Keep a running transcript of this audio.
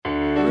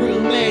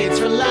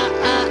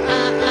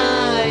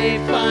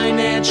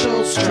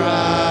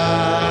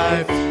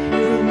strive.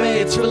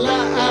 Roommates for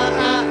life.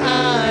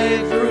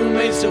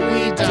 Roommates till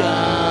we die.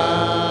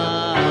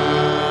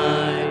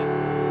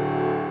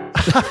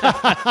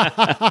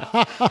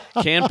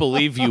 Can't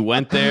believe you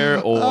went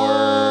there or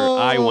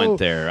I went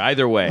there.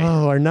 Either way.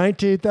 Oh, our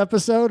 19th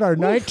episode, our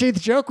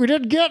 19th joke we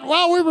didn't get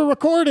while we were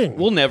recording.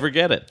 We'll never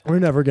get it. We're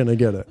never going to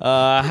get it.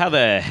 How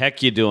the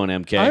heck you doing,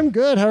 MK? I'm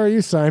good. How are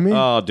you, Simon?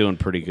 Oh, doing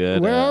pretty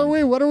good. Where are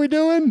we? What are we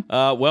doing?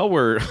 Well,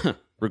 we're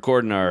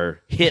recording our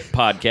hit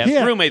podcast,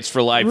 Yeah. Roommates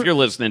for Life. You're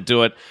listening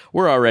to it.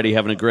 We're already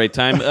having a great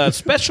time.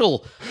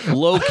 Special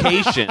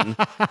location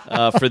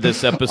for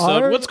this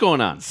episode. What's going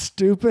on?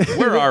 Stupid.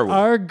 Where are we?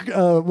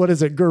 Our, what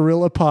is it?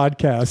 Guerrilla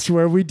podcast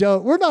where we're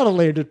not a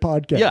landed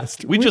podcast. Yeah,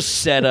 we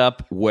just set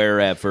up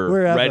wherever,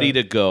 ready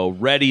to go,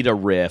 ready to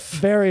riff.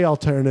 Very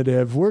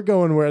alternative. We're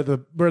going where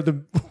the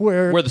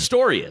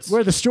story is.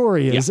 Where the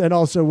story is, and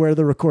also where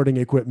the recording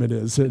equipment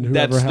is. And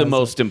that's the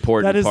most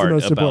important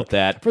part about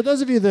that. For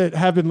those of you that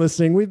have been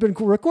listening, we've been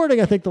recording,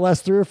 I think, the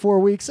last 3 or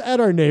 4 weeks at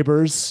our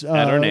neighbors.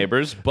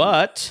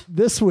 But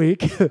this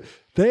week,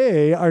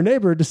 our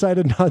neighbor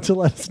decided not to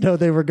let us know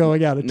they were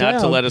going out of town.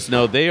 Not to let us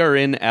know. They are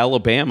in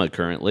Alabama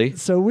currently.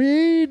 So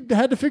we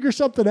had to figure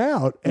something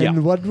out.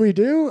 And what did we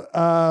do?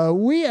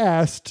 We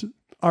asked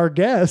our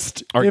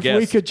guest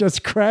we could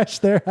just crash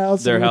their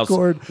house and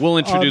record. We'll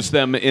introduce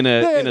them in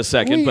a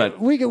second, but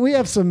we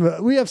have some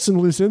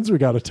loose ends we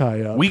got to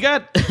tie up. We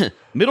got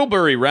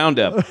Middlebury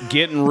Roundup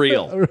getting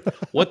real.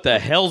 What the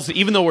hell's,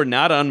 even though we're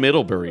not on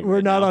Middlebury.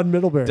 We're not on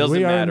Middlebury.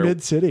 Doesn't matter. We are in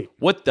Mid-City.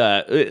 What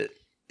the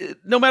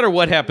no matter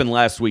what happened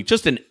last week,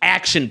 just an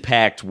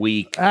action-packed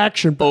week.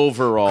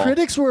 Overall.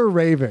 Critics were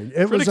raving.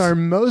 It was our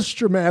most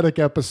dramatic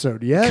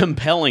episode yet.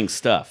 Compelling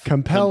stuff.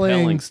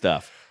 Compelling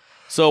stuff.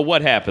 So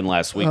what happened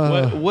last week?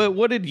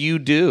 What did you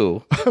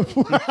do?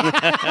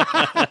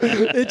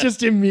 We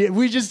just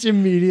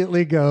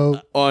immediately go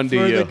on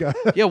to you.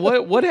 Yeah,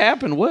 what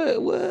happened?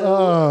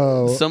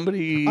 What?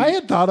 Somebody. I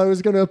had thought I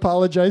was going to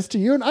apologize to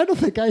you, and I don't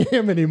think I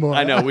am anymore.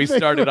 I know we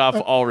started off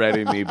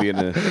already me being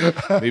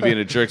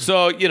a jerk.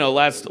 So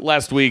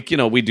last week,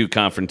 we do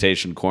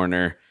Confrontation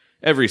Corner.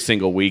 Every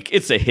single week.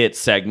 It's a hit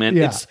segment.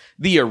 Yeah. It's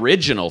the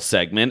original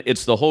segment.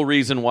 It's the whole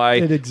reason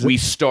why we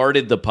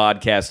started the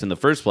podcast in the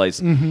first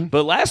place. Mm-hmm.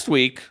 But last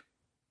week,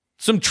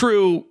 some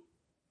true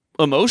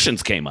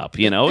emotions came up.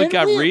 It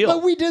got real.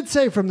 But we did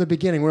say from the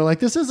beginning, we're like,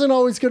 this isn't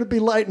always going to be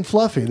light and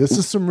fluffy. This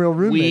is some real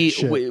roommate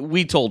shit.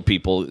 We told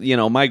people,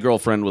 my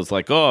girlfriend was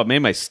like, oh, it made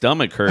my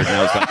stomach hurt. And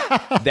I was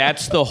like,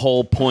 that's the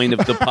whole point of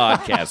the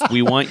podcast.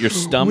 We want your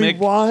stomach.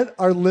 We want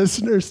our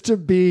listeners to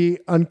be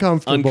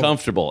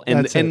uncomfortable.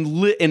 And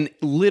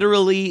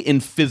literally in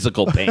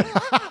physical pain.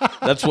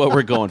 That's what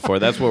we're going for.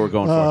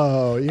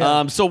 Oh,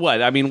 yeah. So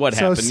what? I mean, what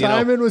happened? So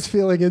Simon was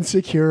feeling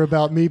insecure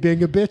about me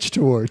being a bitch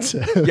towards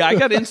him. Yeah, I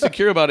got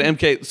insecure about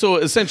MK. So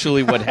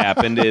essentially what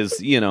happened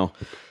is,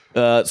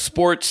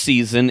 sports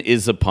season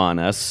is upon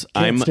us.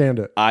 Can't stand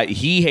it.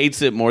 He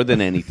hates it more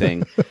than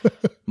anything.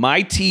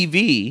 My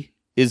TV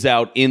is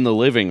out in the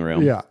living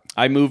room. Yeah.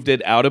 I moved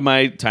it out of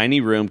my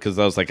tiny room because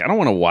I was like, I don't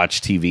want to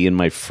watch TV in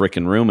my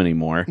freaking room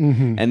anymore.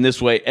 Mm-hmm. And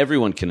this way,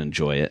 everyone can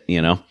enjoy it,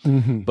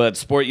 Mm-hmm. But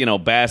sport,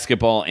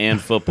 basketball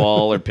and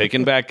football are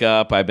picking back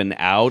up. I've been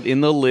out in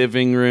the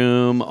living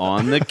room,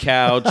 on the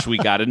couch. We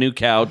got a new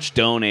couch,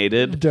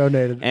 donated.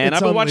 And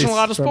I've been watching a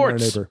lot of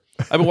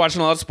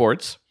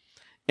sports.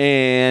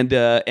 And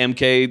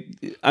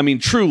MK, I mean,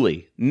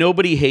 truly,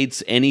 nobody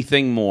hates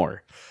anything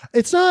more.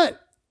 It's not...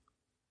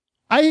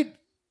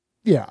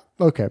 Yeah.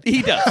 Okay.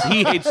 He does.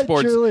 He hates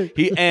sports.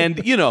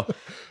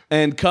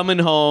 And coming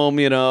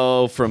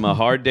home, from a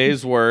hard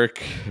day's work,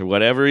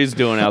 whatever he's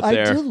doing out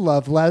there. I do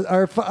love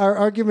our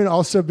argument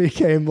also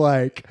became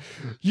like,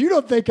 you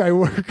don't think I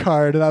work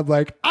hard, and I'm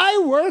like,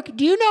 I work.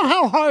 Do you know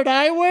how hard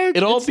I work?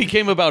 It all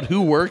became about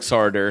who works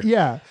harder.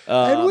 Yeah,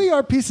 and we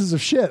are pieces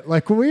of shit.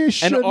 Like we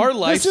should. And our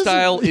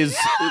lifestyle is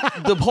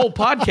the whole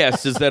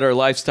podcast is that our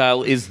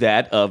lifestyle is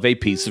that of a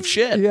piece of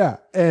shit. Yeah,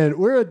 and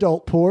we're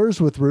adult poors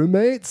with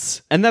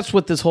roommates, and that's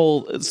what this whole.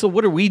 So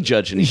what are we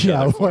judging each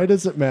other for? Why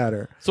does it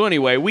matter? So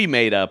anyway, we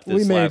made up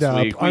this last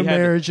week. Our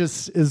marriage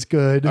is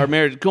good. Our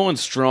marriage going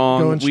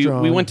strong.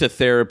 We went to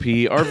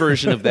therapy. Our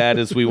version of that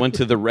is we went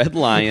to the Red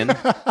Lion,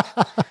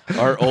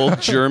 our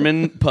old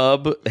German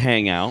pub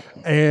hangout,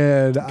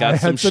 and got I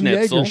had some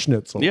Jaeger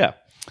schnitzel. Yeah.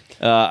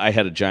 I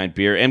had a giant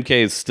beer. MK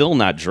is still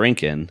not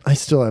drinking. I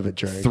still haven't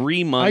drank.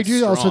 3 months I do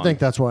strong. also think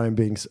that's why I'm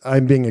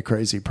being a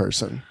crazy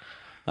person.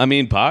 I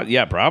mean,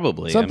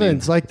 probably.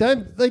 Something's like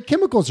that. Like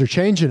chemicals are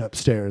changing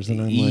upstairs,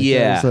 and I'm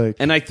like,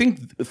 and I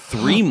think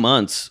 3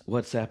 months.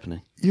 What's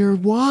happening? Your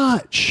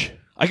watch.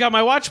 I got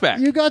my watch back.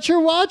 You got your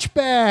watch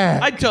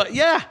back.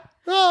 Yeah.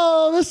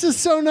 Oh, this is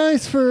so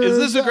nice for... Is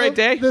this a great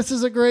day? This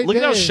is a great day. Look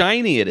at how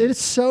shiny it is.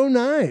 It's so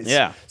nice.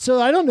 Yeah.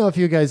 So I don't know if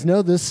you guys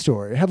know this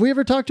story. Have we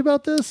ever talked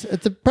about this?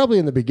 It's probably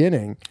in the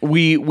beginning.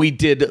 We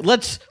did.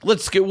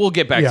 We'll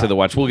get back to the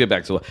watch. We'll get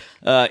back to it.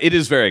 It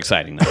is very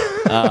exciting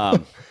though.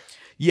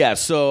 Yeah.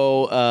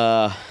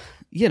 So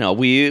you know,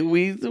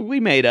 we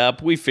made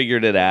up. We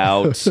figured it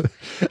out.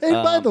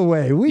 And by the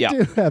way, we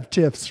do have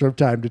tiffs from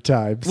time to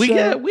time. We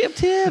have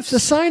tiffs. The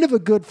sign of a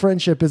good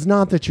friendship is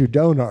not that you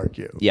don't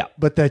argue,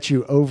 but that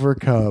you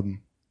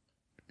overcome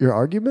your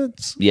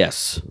arguments.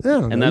 Yes.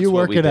 And that's you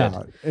work it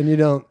out, and you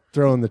don't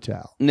throw in the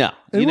towel. No,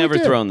 you never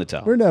throw in the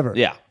towel. We're never.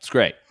 Yeah, it's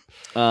great.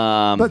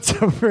 But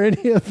so for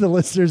any of the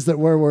listeners that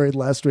were worried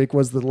last week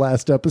was the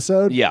last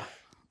episode. Yeah.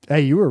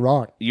 Hey, you were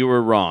wrong. You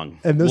were wrong.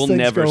 And this we'll thing's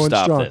never going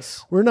stop strong.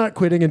 this. We're not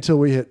quitting until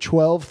we hit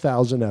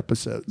 12,000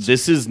 episodes.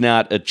 This is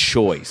not a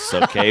choice,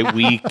 okay?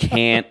 We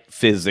can't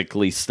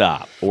physically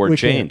stop or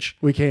change.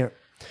 We can't.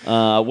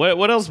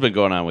 What else has been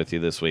going on with you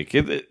this week?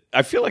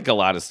 I feel like a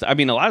lot of stuff. I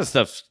mean, a lot of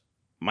stuff's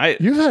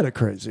You've had a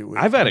crazy week.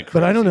 I've had a crazy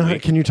But I don't know.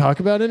 week. Can you talk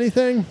about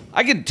anything?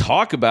 I can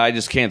talk about I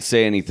just can't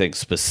say anything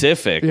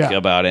specific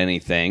about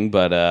anything.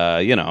 But,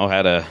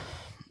 had a,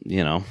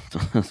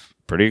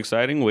 pretty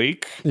exciting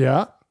week.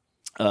 Yeah.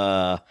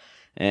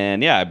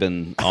 And I've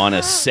been on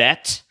a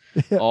set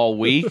all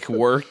week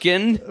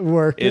working.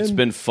 It's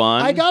been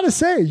fun. I gotta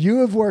say, you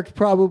have worked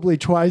probably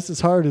twice as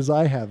hard as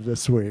I have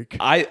this week.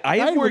 I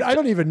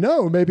don't even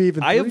know. Maybe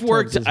even I've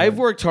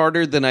worked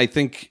harder than I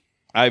think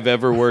I've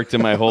ever worked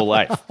in my whole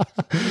life.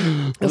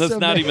 And that's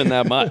not even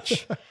that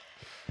much.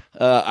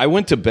 I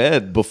went to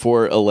bed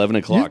before 11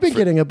 o'clock. You've been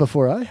getting up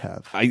before I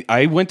have.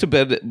 I went to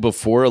bed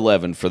before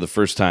 11 for the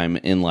first time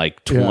in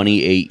like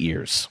 28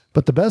 years.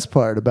 But the best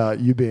part about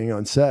you being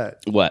on set.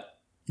 What?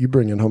 You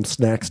bringing home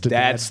snacks to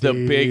That's the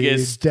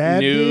biggest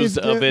news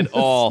of it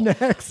all.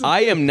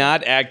 I am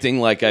not acting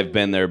like I've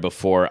been there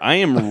before. I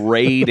am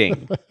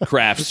raiding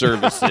craft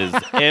services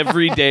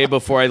every day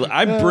before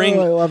I bring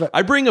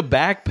a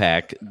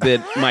backpack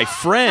that my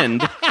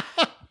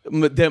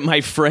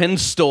friend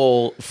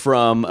stole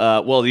from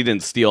he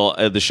didn't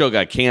steal, the show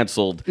got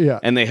canceled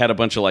and they had a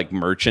bunch of like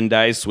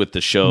merchandise with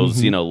the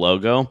show's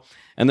logo,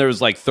 and there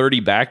was like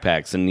 30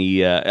 backpacks, and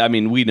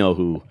we know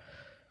who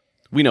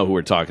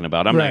we're talking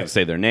about. I'm not going to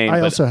say their name.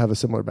 I also have a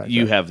similar backpack.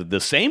 You have the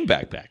same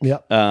backpack.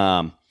 Yep.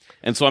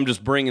 And so I'm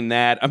just bringing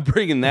that. I'm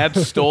bringing that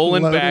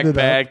stolen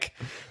backpack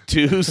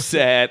to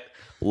set,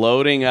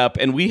 loading up,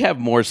 and we have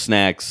more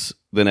snacks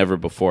than ever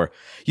before.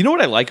 You know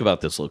what I like about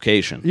this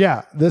location?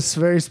 Yeah, this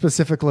very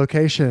specific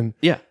location.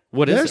 Yeah.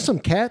 There's some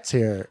cats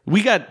here.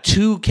 We got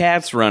 2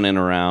 cats running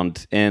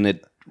around, and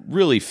it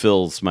really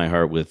fills my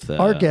heart with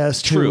our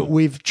guest, who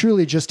we've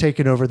truly just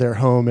taken over their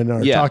home and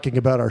are talking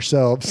about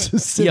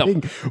ourselves,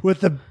 sitting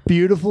with a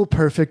beautiful,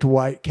 perfect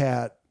white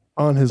cat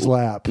on his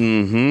lap.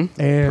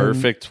 Mm-hmm. And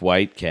perfect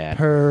white cat.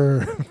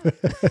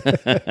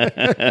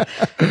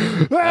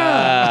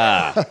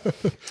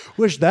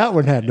 Wish that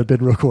one hadn't have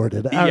been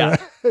recorded. Yeah.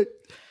 Right.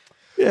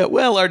 Yeah.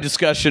 Well, our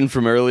discussion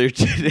from earlier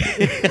today.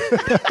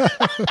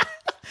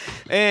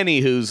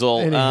 Any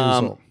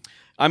hoozle.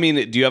 I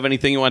mean, do you have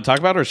anything you want to talk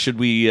about, or should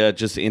we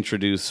just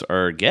introduce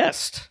our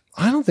guest?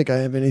 I don't think I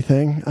have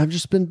anything. I've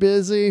just been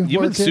busy.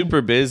 You've been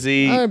super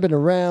busy. I've been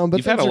around, but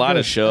you've had a lot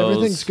of shows.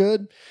 Everything's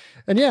good.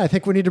 And I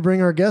think we need to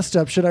bring our guest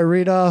up. Should I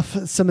read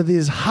off some of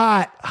these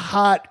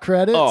hot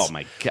credits? Oh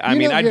my God.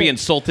 I'd be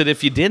insulted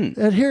if you didn't.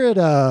 And here at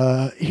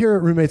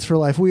Roommates for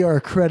Life, we are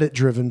a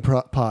credit-driven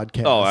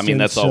podcast. Oh,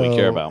 that's all we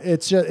care about.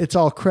 It's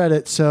all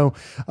credit. So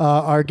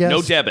our guest...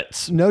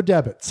 No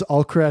debits.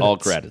 All credits. All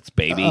credits,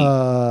 baby.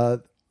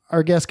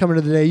 Our guest coming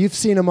to the day, you've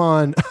seen him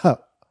on...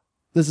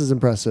 this is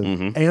impressive.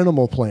 Mm-hmm.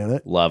 Animal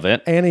Planet. Love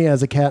it. And he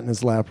has a cat in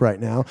his lap right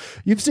now.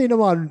 You've seen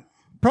him on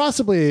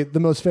possibly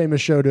the most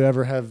famous show to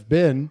ever have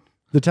been,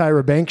 The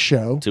Tyra Banks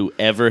Show. To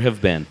ever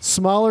have been.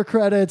 Smaller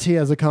credits. He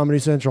has a Comedy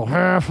Central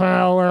half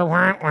hour.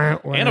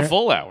 And a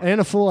full hour. And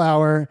a full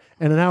hour.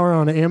 And an hour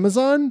on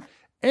Amazon.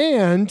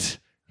 And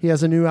he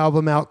has a new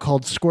album out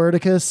called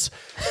Squirticus.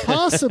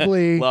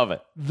 Possibly Love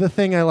it. The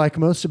thing I like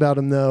most about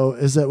him, though,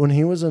 is that when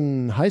he was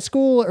in high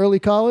school, early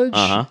college,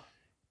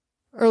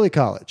 early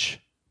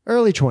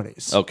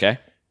 20s. Okay.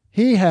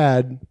 He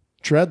had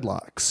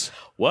dreadlocks.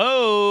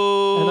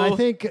 Whoa. And I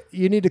think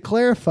you need to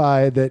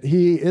clarify that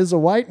he is a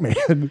white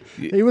man.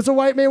 He was a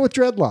white man with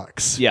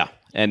dreadlocks. Yeah.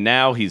 And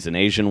now he's an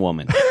Asian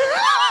woman.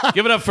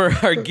 Give it up for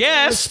our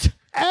guest,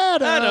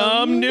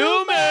 Adam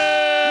Newman.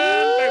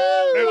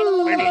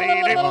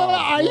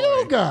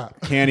 Ayuga.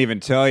 Can't even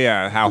tell you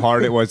how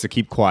hard it was to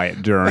keep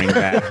quiet during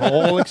that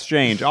whole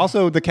exchange.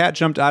 Also, the cat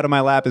jumped out of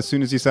my lap as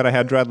soon as he said I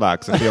had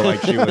dreadlocks. I feel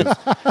like she was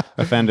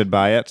offended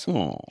by it.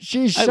 Oh,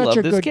 she's such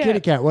a good kitty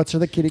cat. What's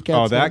the kitty cat?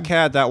 Oh,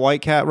 that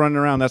white cat running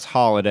around, that's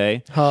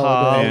Holiday.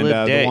 And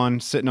the one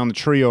sitting on the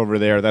tree over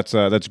there, that's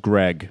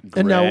Greg.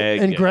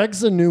 And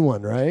Greg's the new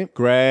one, right?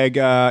 Greg,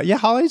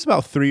 Holiday's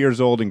about 3 years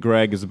old, and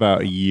Greg is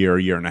about a year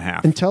and a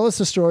half. And tell us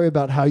a story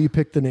about how you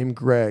picked the name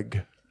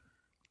Greg.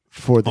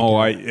 For the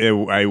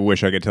I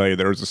wish I could tell you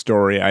there was a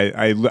story.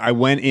 I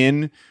went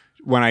in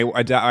when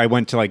I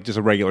went to like just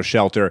a regular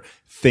shelter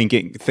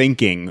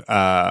thinking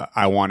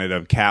I wanted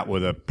a cat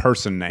with a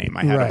person name.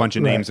 I had a bunch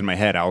of names in my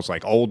head. I was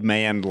like Old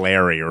Man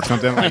Larry or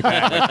something like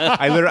that.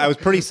 I was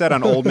pretty set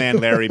on Old Man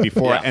Larry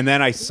before, and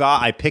then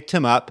I picked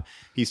him up.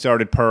 He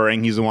started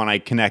purring. He's the one I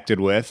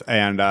connected with,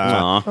 and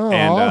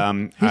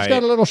he's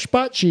got a little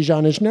spot cheese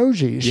on his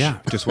nosies. Yeah,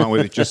 just went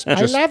with it. Just I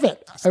love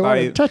it. I want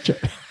to touch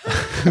it.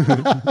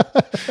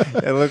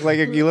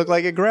 You look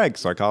like a Greg,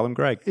 so I call him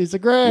Greg. He's a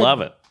Greg.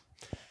 Love it.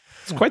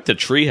 It's quite the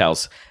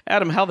treehouse.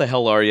 Adam, how the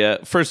hell are you?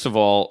 First of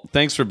all,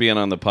 thanks for being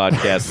on the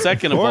podcast.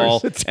 Second of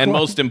all, and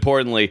most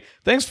importantly,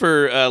 thanks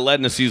for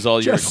letting us use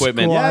all your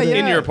equipment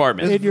in your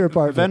apartment. In your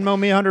apartment. Venmo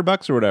me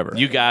 $100 or whatever.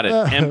 You got it.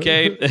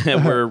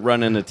 MK, we're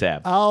running a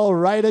tab. I'll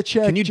write a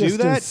check. Can you do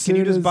that? Can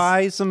you just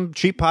buy some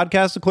cheap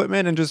podcast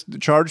equipment and just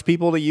charge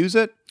people to use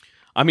it?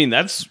 I mean,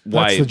 that's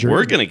why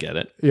we're going to get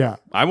it. Yeah.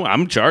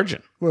 I'm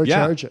charging. We'll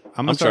charge it.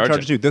 I'm going to start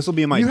charging too. This will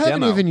be my you demo. You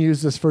haven't even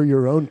used this for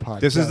your own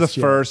podcast. This is the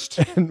first.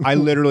 I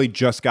literally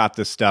just got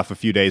this stuff a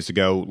few days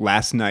ago.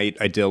 Last night,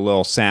 I did a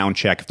little sound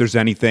check. If there's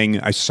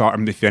anything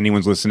if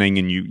anyone's listening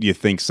and you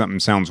think something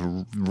sounds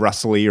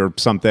rustly or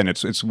something,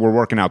 we're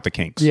working out the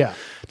kinks. Yeah.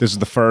 This is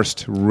the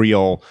first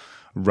real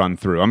run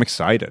through. I'm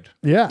excited.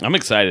 Yeah. I'm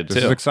excited too.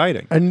 This is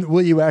exciting. And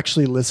will you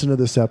actually listen to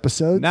this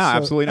episode? No,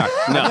 absolutely not.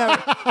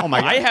 No. Oh my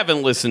God. I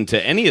haven't listened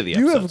to any of the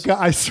episodes.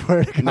 I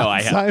swear to God. No,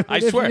 I have. Simon, I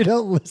swear. If you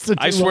don't listen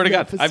to I swear to God.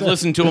 episode. I've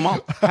listened to them all.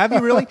 Have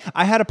you really?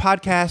 I had a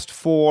podcast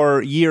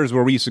for years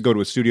where we used to go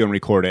to a studio and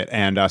record it,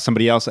 and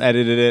somebody else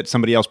edited it,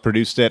 somebody else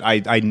produced it.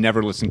 I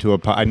never listened to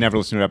an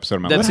episode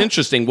of my life. That's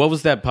interesting. What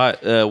was that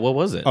what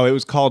was it? Oh, it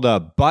was called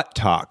Butt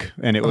Talk,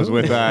 and it was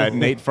with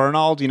Nate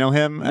Fernald. Do you know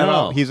him?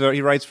 No.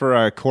 He writes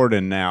for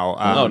Corden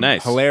now.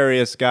 Nice.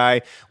 Hilarious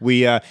guy.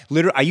 We I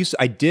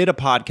did a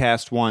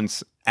podcast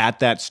once at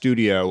that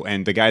studio,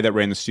 and the guy that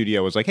ran the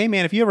studio was like, "Hey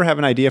man, if you ever have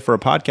an idea for a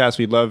podcast,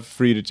 we'd love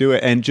for you to do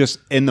it." And just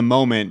in the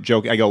moment,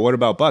 I go, "What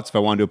about butts? If I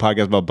want to do a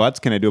podcast about butts,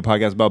 can I do a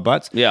podcast about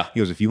butts?" Yeah.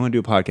 He goes, "If you want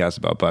to do a podcast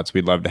about butts,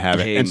 we'd love to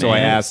have it." Hey, and so I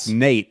asked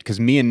Nate, because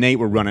me and Nate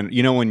were running.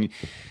 You know, when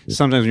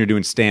sometimes when you're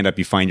doing stand up,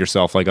 you find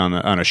yourself like on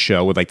a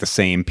show with like the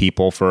same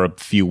people for a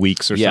few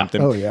weeks or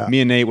something. Oh yeah. Me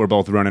and Nate were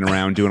both running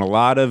around doing a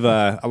lot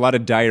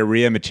of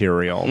diarrhea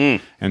material,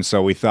 and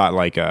so we thought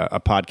like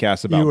a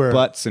podcast about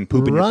butts and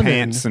pooping your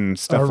pants and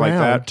stuff like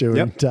that.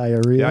 Doing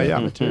diarrhea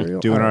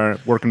material. Doing our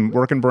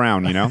working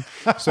brown, you know.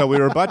 So we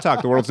were Butt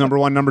Talk, the world's number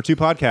 1, number 2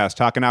 podcast,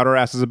 talking out our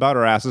asses about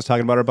our asses,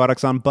 talking about our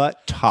buttocks on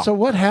Butt Talk. So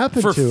what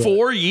happened for to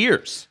 4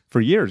 years? For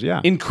years,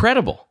 yeah.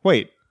 Incredible.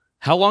 Wait.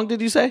 How long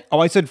did you say? Oh,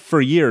 I said for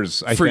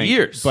years. I think,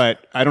 years.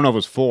 But I don't know if it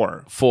was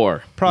 4.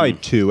 4. Probably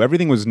 2.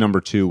 Everything was number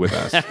 2 with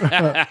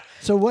us.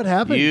 So what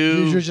happened?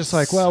 You're just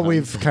like, well,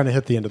 we've kind of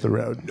hit the end of the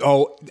road.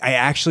 Oh, I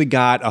actually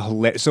got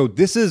so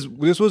this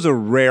was a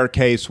rare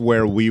case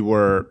where we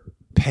were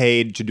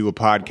paid to do a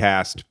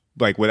podcast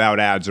like without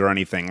ads or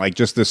anything. Like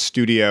just the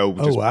studio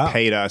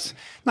paid us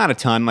not a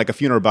ton, like a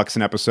few $100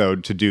 an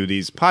episode to do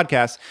these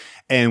podcasts.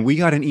 And we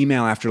got an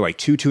email after like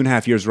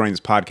 2.5 years running this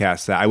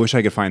podcast that I wish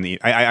I could find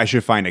I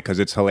should find it because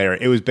it's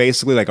hilarious. It was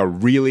basically like a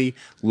really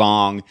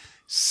long,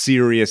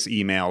 serious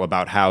email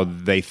about how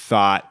they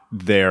thought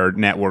their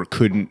network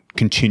couldn't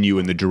continue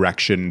in the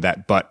direction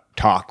that Butt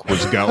Talk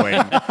was going.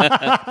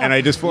 And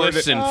I just forwarded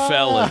Listen,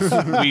 fellas,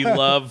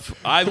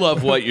 I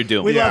love what you're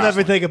doing. We love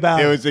everything about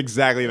it. It was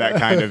exactly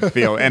that kind of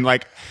feel. And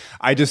like,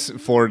 I just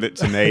forwarded it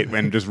to Nate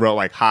and just wrote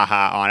like,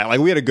 haha on it. Like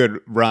we had a good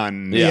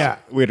run. Yeah.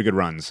 We had a good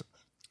runs.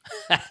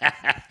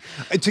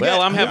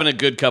 I'm having a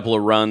good couple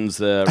of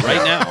runs right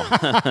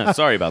now.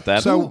 Sorry about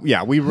that. So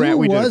yeah, we ran. Who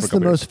we did it was for a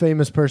the most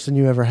famous person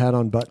you ever had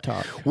on Butt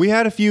Talk? We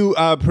had a few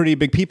pretty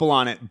big people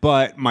on it,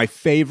 but my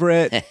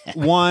favorite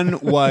one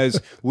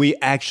was we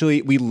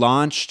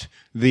launched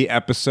the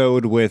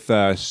episode with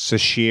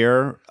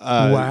Sashir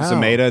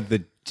Zameda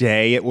the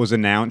day it was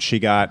announced she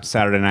got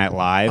Saturday Night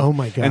Live. Oh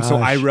my gosh. And so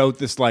I wrote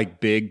this like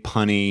big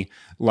punny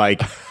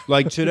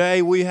like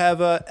today we have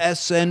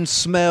SN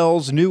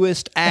Smells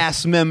newest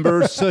ass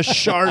member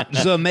Sashart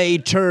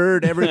Zamay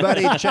Turd,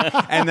 everybody check.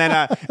 And then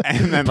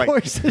like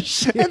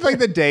it's like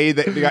the day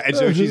that and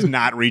so she's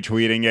not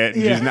retweeting it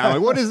and she's not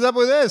like, what is up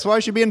with this, why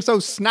is she being so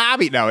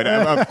snobby? No,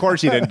 of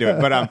course she didn't do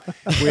it, but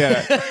we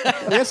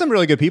had some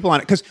really good people on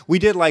it because we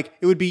did like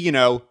it would be, you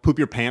know, poop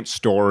your pants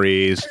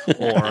stories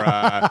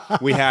or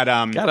we had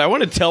God, I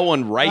want to tell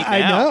one right now. I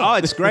know. Oh,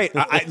 it's great.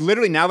 I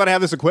literally, now that I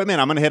have this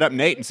equipment, I'm going to hit up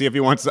Nate and see if he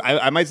wants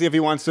I might see if he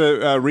wants to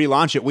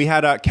relaunch it. We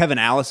had Kevin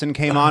Allison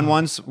came on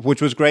once,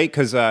 which was great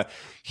because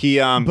he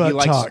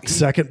likes Talk,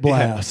 second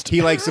blast.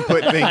 He likes to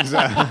put things.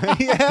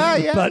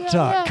 Butt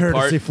Talk,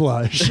 courtesy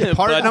flush.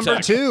 Part Butt number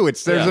talk. 2.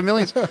 There's a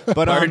million.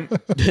 But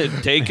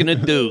Taking a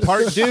deuce.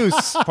 part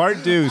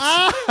deuce.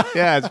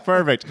 Yeah, it's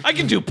perfect. I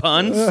can do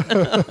puns.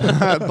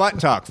 Butt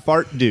talk,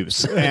 fart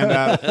deuce.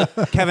 And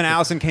Kevin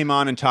Allison came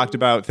on and talked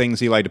about things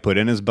he liked to put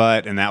in his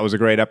butt, and that was a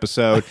great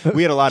episode.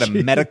 We had a lot of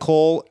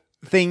medical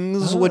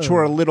things, which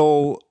were a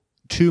little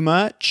too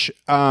much.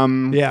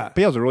 But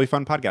it was a really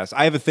fun podcast.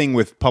 I have a thing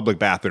with public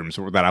bathrooms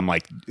that I'm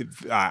like,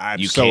 I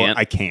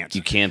can't.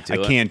 You can't do it.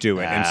 I can't do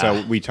it. And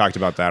so we talked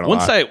about that a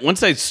lot.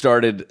 Once I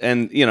started,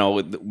 and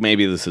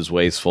maybe this is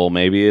wasteful,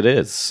 maybe it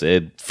is.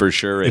 It for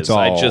sure is. It's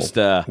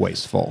all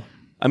wasteful.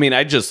 I mean,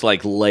 I just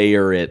like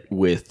layer it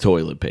with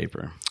toilet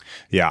paper.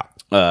 Yeah.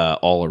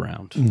 All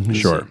around. Mm-hmm.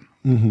 Sure.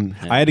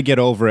 Mm-hmm. I had to get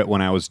over it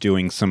when I was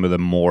doing some of the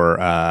more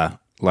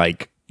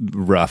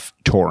rough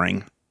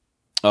touring.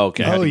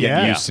 Okay. Oh,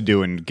 get used to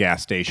doing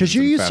gas stations. Because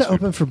you used to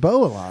open for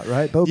Bo a lot,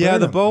 right? Bo yeah,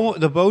 Burnham.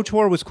 the Bo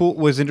tour was cool.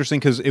 Was interesting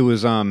because it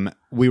was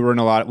we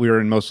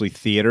were in mostly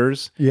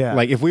theaters. Yeah,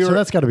 like if we were, so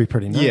that's got to be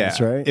pretty nice,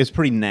 right? It's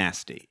pretty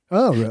nasty.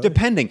 Oh, really?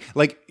 Depending,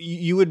 like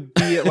you would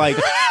be like.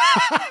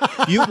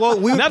 We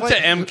would not to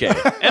MK.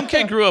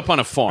 MK grew up on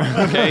a farm.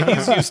 Okay,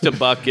 he's used to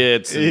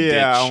buckets. And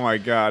ditch. Oh my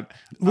god.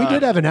 We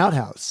did have an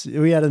outhouse.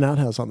 We had an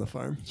outhouse on the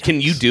farm.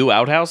 Can you do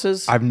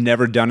outhouses? I've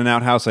never done an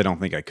outhouse. I don't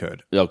think I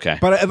could. Okay,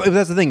 but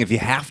that's the thing. If you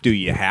have to,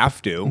 you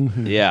have to.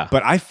 Mm-hmm. Yeah.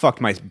 But I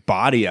fucked my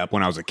body up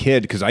when I was a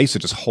kid because I used to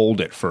just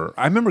hold it for.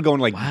 I remember going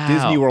to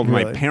Disney World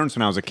with my parents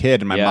when I was a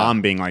kid, and my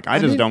mom being like, "I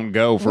just don't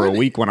go for a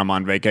week when I'm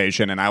on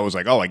vacation," and I was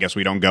like, "Oh, I guess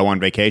we don't go on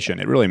vacation."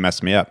 It really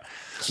messed me up.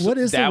 What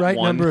is the right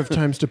number of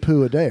times to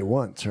poo a day?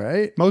 Once,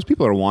 right? Most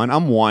people are one.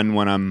 I'm one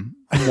when I'm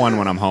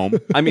home.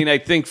 I mean, I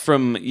think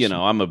from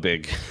I'm a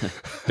big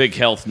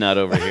health nut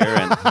over here,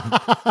 and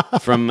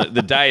from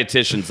the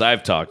dietitians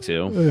I've talked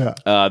to,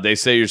 they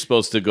say you're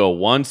supposed to go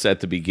once at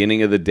the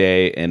beginning of the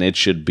day, and it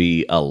should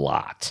be a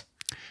lot.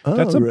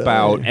 That's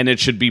really? And it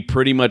should be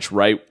pretty much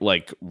right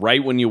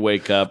when you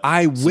wake up.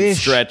 I wish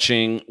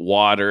stretching,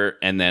 water,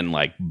 and then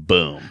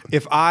boom.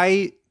 If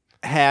I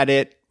had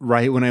it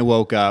right when I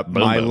woke up,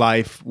 my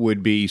life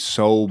would be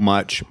so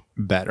much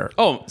better.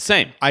 Oh,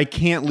 same. I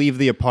can't leave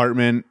the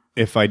apartment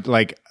if I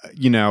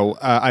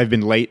I've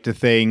been late to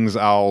things.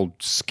 I'll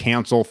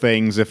cancel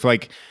things. If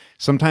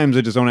sometimes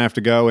I just don't have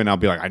to go, and I'll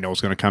be like, I know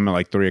it's going to come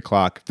at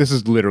 3:00. This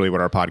is literally what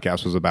our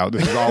podcast was about.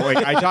 This is all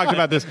I talked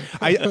about this.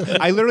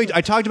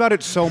 I talked about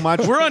it so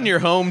much. We're on your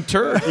home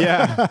turf.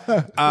 Yeah.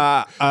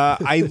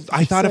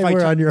 I thought if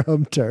we're on your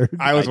home turf.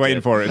 I was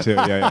waiting for it too.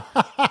 Yeah.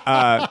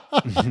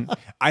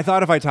 I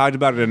thought if I talked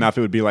about it enough,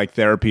 it would be like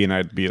therapy, and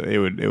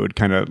it would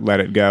kind of let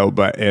it go,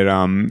 but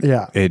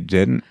it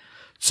didn't.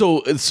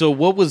 So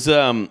what was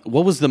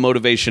the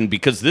motivation?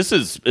 Because this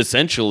is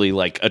essentially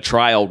like a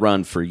trial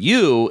run for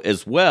you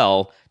as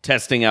well,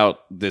 testing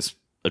out this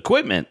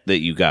equipment that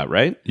you got,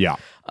 right? Yeah.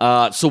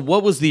 So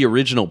what was the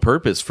original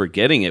purpose for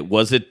getting it?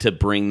 Was it to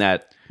bring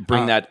that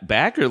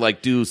back, or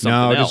do something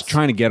else? No, just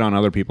trying to get on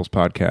other people's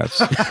podcasts.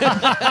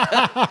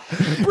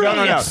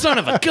 Brilliant, son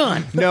of a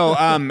gun. No,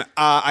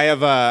 I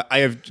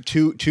have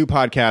two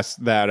podcasts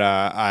that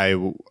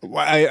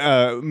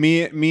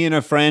me and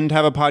a friend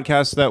have a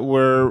podcast that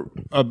we're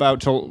about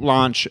to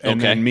launch,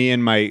 and then me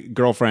and my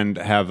girlfriend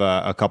have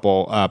a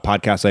couple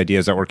podcast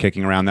ideas that we're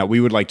kicking around that we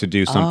would like to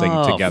do something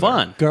together.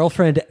 Fun.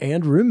 Girlfriend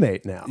and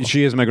roommate now.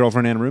 She is my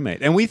girlfriend and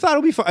roommate, and we thought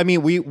it would be fun. I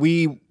mean,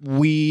 we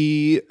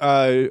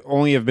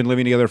only have been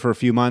living together for a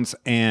few months,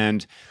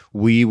 and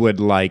we would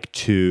like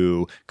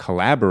to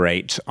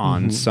collaborate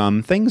on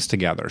some things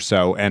together.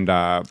 So, and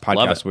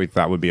podcast we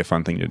thought would be a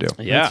fun thing to do.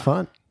 Yeah, that's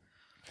fun.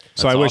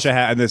 So I wish I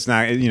had this.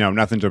 Not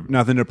nothing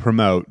to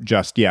promote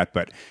just yet,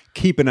 but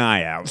keep an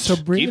eye out. So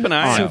keep an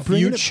eye out.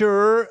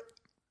 Future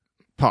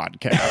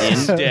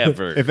podcast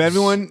endeavor. If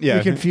everyone,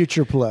 you can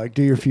future plug.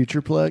 Do your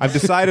future plug. I've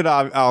decided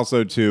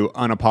also to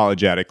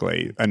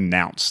unapologetically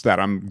announce that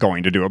I'm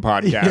going to do a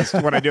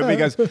podcast when I do it,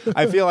 because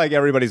I feel like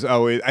every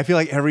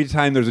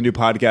time there's a new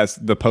podcast,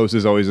 the post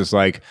is always just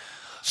like,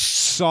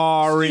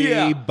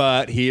 sorry,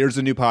 but here's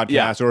a new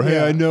podcast, or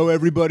hey, I know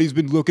everybody's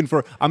been looking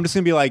for. I'm just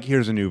gonna be like,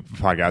 here's a new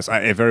podcast.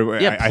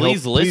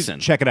 Please listen.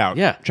 Please check it out.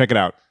 Yeah, check it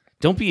out.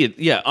 Don't be.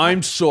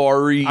 I'm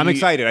sorry. I'm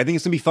excited. I think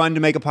it's gonna be fun to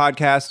make a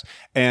podcast,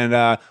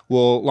 and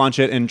we'll launch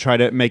it and try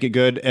to make it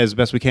good as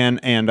best we can,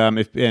 and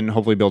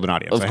hopefully build an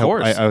audience. Of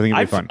course, I think it'll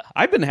be fun.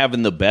 I've been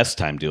having the best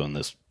time doing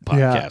this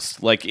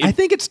podcast. I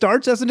think it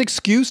starts as an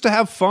excuse to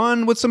have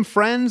fun with some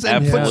friends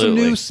and put some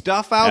new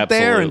stuff out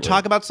there and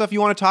talk about stuff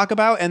you want to talk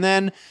about, and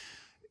then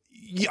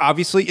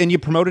obviously, and you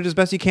promote it as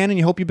best you can, and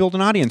you hope you build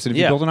an audience. And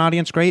if you build an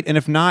audience, great. And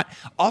if not,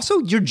 also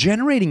you're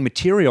generating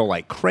material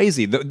like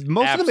crazy.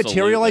 Most of the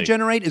material I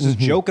generate is just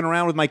joking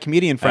around with my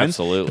comedian friends.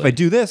 Absolutely. If I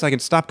do this, I can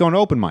stop going to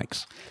open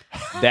mics.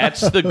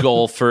 That's the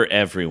goal for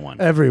everyone.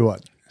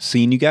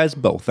 Seeing you guys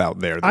both out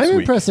there this I'm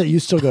week. impressed that you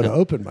still go to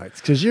open mics,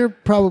 because you're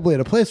probably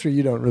at a place where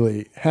you don't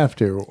really have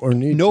to or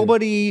need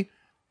Nobody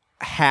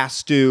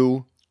has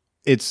to.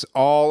 It's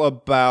all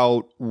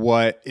about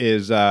what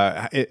is.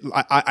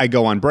 I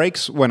go on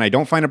breaks when I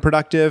don't find it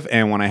productive,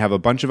 and when I have a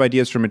bunch of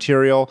ideas for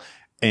material,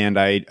 and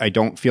I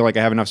don't feel like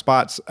I have enough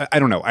spots. I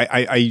don't know.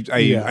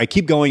 I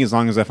keep going as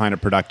long as I find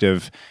it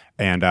productive.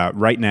 And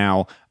right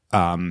now,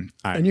 and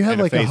you have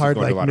a hard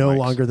no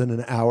longer than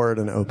an hour at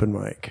an open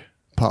mic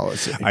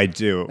policy. I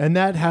do. And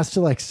that has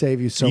to like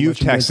save you so much. You've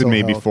texted me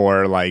health.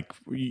 before, like,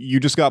 you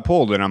just got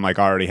pulled, and I'm like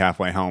already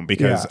halfway home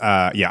because,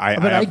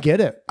 I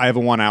get it. I have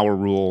a 1 hour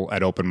rule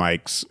at open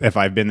mics. If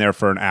I've been there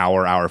for an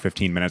hour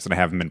 15 minutes and I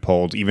haven't been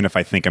pulled, even if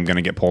I think I'm going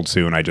to get pulled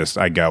soon, I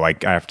go. I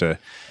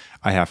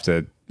have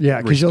to.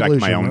 Yeah, because you'll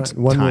lose my own mind.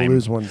 One time. will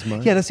lose one's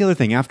mind. Yeah, that's the other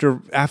thing.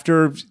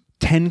 After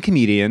 10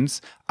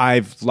 comedians,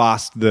 I've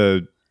lost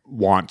the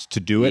want to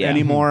do it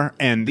anymore,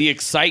 and the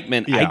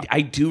excitement.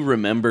 I do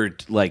remember,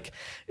 like,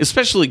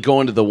 especially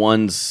going to the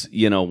ones,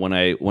 when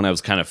I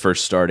was kind of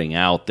first starting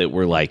out, that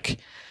were like,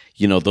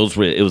 those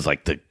were, it was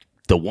like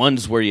the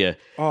ones where you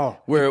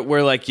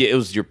where like it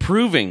was your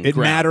proving it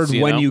grounds,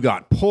 mattered when you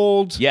got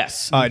pulled.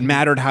 Yes, it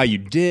mattered how you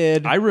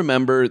did. I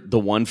remember the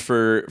one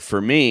for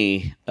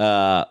me.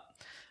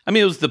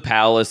 It was the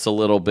Palace a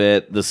little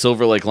bit, the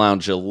Silver Lake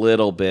Lounge a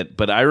little bit,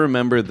 but I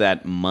remember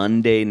that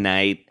Monday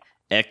night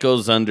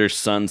Echoes Under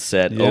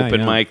Sunset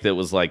open mic that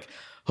was like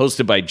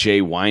hosted by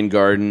Jay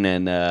Weingarten,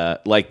 and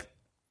like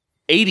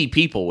 80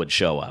 people would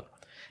show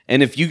up.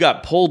 And if you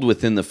got pulled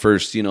within the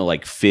first,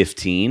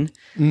 15,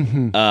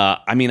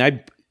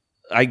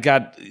 I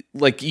got,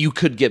 like, you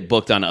could get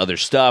booked on other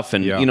stuff.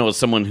 And, as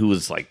someone who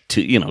was like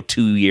 2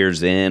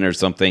 years in or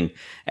something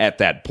at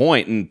that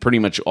point, and pretty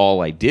much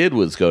all I did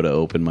was go to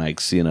open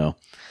mics,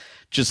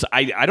 just,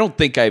 I don't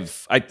think I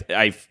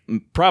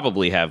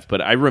probably have,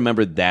 but I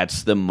remember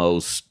that's the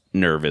most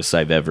nervous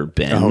I've ever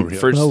been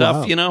for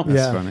stuff, wow.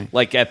 That's funny.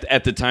 Like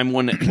at the time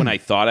when I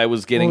thought I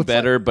was getting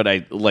better, but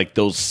I like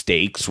those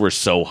stakes were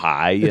so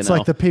high. It's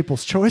like the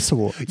People's Choice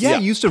Award. Yeah,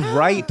 you used to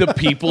write the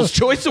People's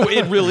Choice Award.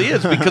 It really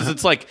is, because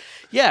it's like,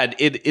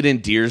 it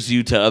endears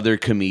you to other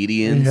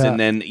comedians, and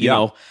then you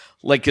know,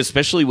 like,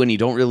 especially when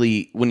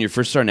you're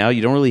first starting out,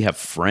 you don't really have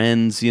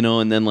friends,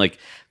 and then like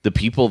the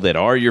people that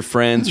are your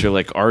friends, you're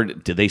like,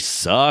 do they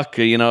suck?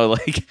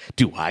 Like,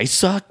 do I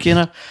suck?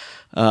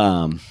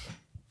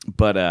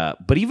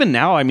 But even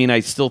now, I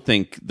still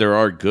think there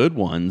are good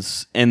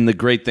ones, and the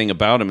great thing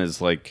about them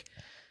is, like,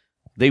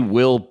 they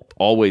will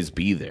always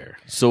be there.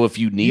 So if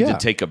you need to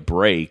take a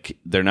break,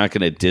 they're not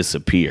going to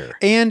disappear.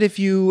 And if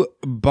you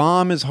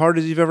bomb as hard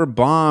as you've ever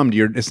bombed,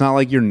 it's not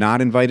like you're not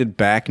invited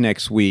back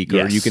next week,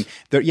 or you can.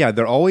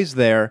 They're always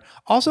there.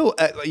 Also,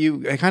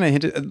 I kind of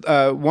hinted.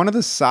 One of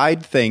the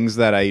side things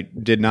that I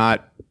did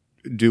not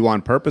do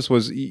on purpose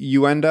was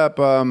you end up.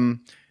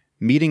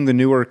 Meeting the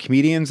newer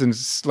comedians, and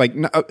like,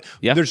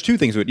 there's two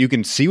things to it. You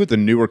can see what the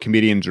newer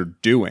comedians are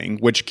doing,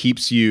 which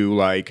keeps you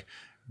like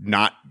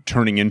not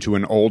turning into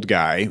an old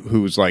guy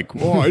who's like,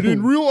 "Oh, I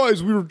didn't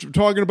realize we were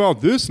talking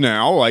about this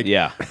now." Like,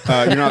 you're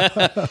not.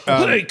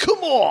 Hey,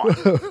 come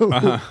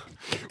on.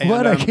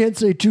 What? I can't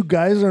say two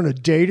guys are on a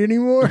date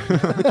anymore.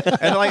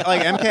 And like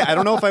MK, I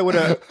don't know if I would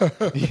have.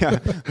 Yeah.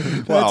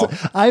 Well,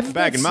 I've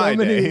back in my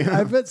day,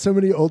 I've met so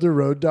many older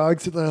road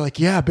dogs that are like,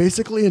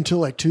 basically until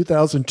like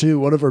 2002,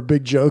 one of our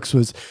big jokes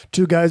was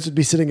two guys would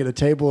be sitting at a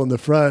table in the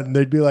front, and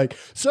they'd be like,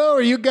 "So,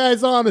 are you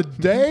guys on a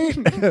date?"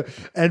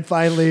 And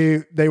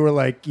finally, they were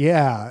like,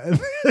 "Yeah." And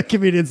the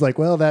comedian's like,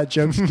 "Well, that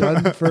joke's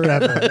done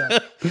forever."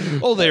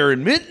 Oh, they're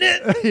admitting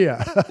it?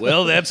 Yeah.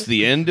 Well, that's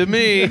the end of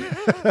me.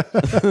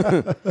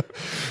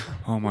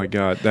 Oh my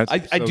God, that's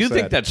I do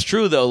think that's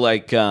true though.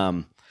 Like,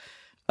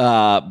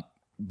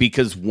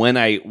 because when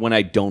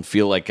I don't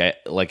feel like I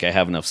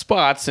have enough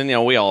spots,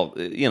 and we all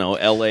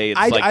LA,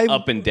 it's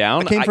up and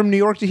down. I came from New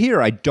York to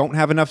here. I don't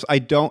have enough.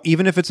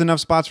 Even if it's enough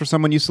spots for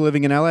someone used to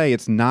living in LA,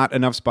 it's not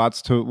enough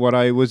spots to what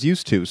I was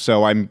used to.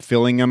 So I'm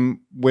filling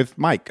them with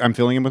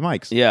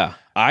mics. Yeah,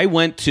 I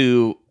went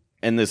to,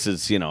 and this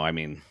is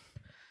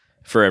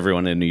for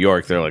everyone in New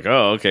York, they're like,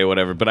 oh, okay,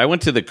 whatever. But I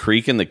went to the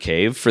Creek and the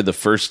Cave for the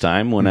first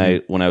time when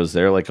I was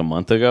there like a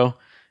month ago,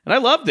 and I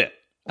loved it.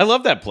 I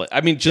love that place.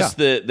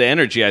 The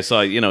energy. I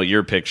saw,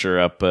 your picture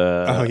up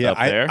there.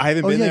 I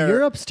haven't been there.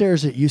 You're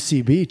upstairs at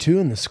UCB too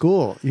in the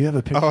school. You have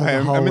a picture of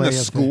the hallway. I'm in the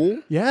school?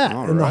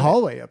 Yeah, in the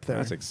hallway up there.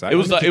 That's exciting.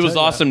 It was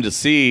awesome to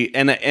see,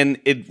 and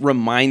it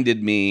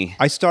reminded me.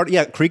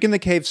 Creek and the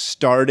Cave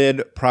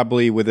started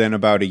probably within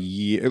about a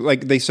year.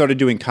 Like, they started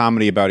doing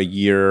comedy about a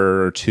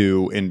year or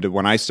two into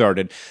when I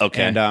started.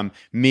 Okay. And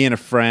me and a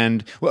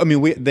friend,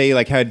 they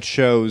like had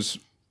shows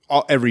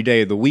every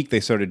day of the week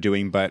they started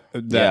doing, but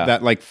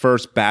that like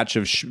first batch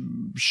of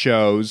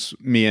shows,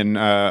 me and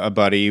a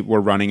buddy were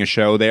running a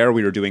show there.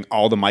 We were doing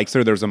all the mics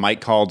there. There was a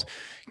mic called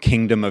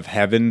Kingdom of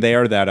Heaven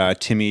there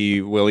that Timmy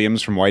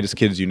Williams from Whitest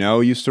Kids You Know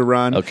used to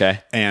run.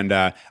 Okay. And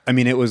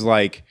it was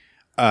like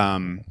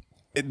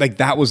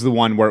that was the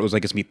one where it was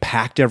like, it's me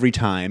packed every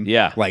time.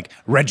 Yeah. Like,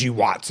 Reggie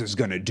Watts is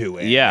going to do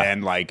it. Yeah.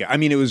 And like,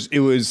 it was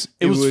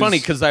funny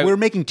because we were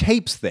making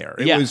tapes there.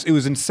 It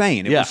was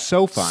insane. It was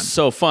so fun.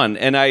 So fun.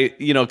 And I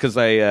because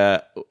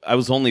I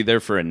was only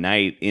there for a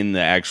night in the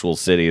actual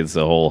city. It's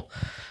a whole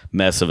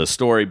mess of a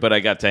story, but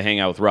I got to hang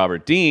out with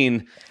Robert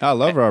Dean. I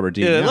love Robert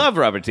Dean. I love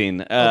Robert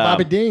Dean.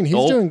 Bobby Dean,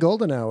 he's doing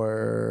Golden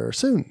Hour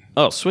soon.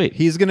 Oh, sweet.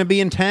 He's going to be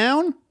in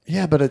town?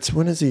 Yeah, but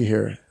when is he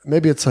here?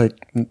 Maybe it's like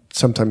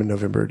sometime in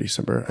November or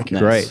December. I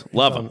can't. Great.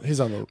 Love him.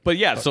 He's on the. But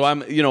yeah, so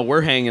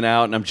we're hanging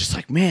out, and I'm just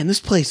like, man, this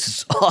place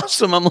is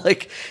awesome. I'm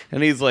like,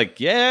 and he's like,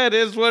 yeah, it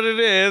is what it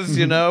is,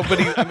 you know. But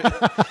and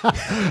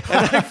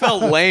I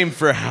felt lame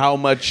for how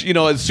much,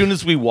 as soon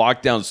as we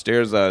walked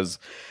downstairs, I was,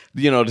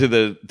 to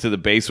the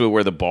basement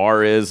where the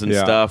bar is and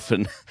stuff,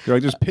 and you're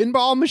like, there's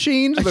pinball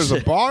machines, there's a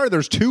bar,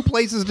 there's 2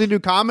 places to do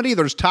comedy,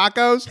 there's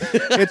tacos.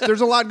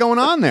 There's a lot going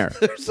on there.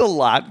 There's a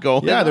lot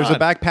going on. Yeah, there's a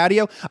back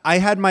patio. I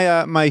had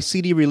my my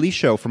CD release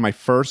show for my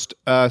first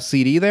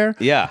CD there.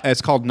 Yeah.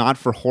 It's called Not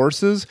for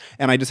Horses,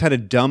 and I just had a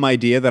dumb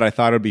idea that I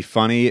thought it would be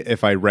funny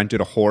if I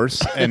rented a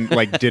horse and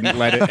like didn't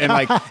let it, and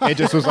like it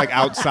just was like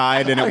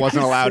outside and it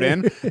wasn't allowed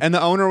in. And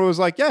the owner was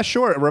like, yeah,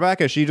 sure,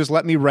 Rebecca, she just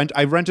let me rent.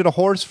 I rented a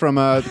horse from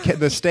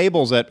the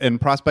stables in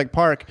Prospect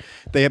Park.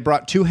 They had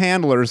brought 2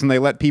 handlers and they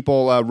let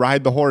people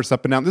ride the horse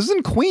up and down. This is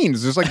in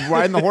Queens, just like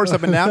riding the horse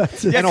up and down.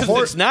 And a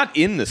horse. It's not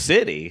in the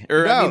city,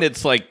 or No. I mean,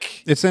 it's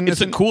like it's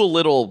a cool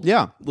little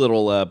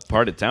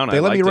part of town. They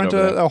let me rent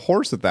a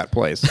horse at that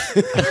place.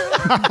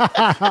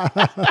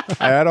 I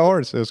had a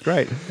horse. It was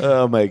great.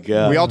 Oh my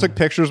god! We all took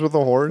pictures with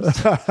the horse.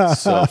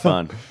 So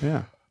fun.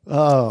 Yeah.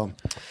 Oh,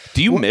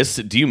 do you miss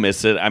it? Do you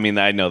miss it? I mean,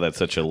 I know that's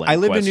such a lame I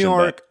lived in question, New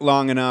York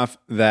long enough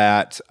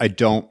that I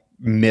don't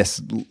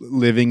miss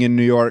living in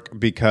New York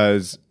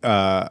because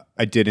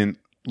I didn't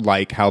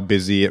like how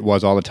busy it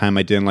was all the time.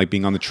 I didn't like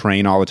being on the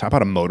train all the time. I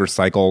bought a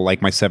motorcycle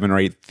like my 7th or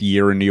 8th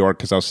year in New York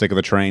because I was sick of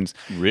the trains.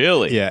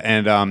 Really? Yeah,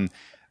 and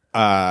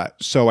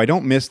so I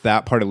don't miss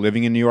that part of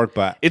living in New York,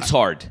 but it's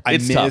hard.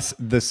 It's miss tough.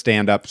 the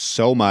stand-up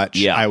so much.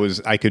 Yeah.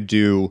 I could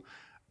do,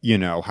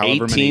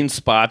 however 18 many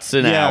spots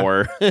an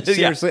hour.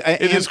 Seriously,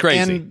 it is crazy.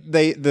 And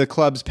the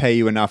clubs pay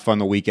you enough on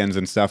the weekends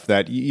and stuff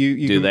that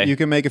you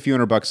can make a few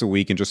 $100 a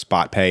week and just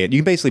spot pay it. You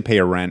can basically pay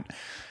your rent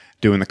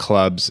doing the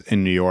clubs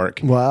in New York.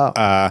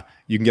 Wow.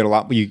 You can get a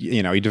lot.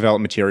 You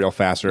develop material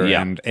faster.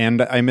 Yeah.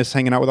 And I miss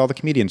hanging out with all the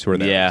comedians who are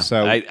there. Yeah.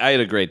 So I had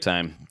a great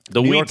time.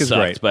 The New weed York is sucked,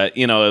 great. but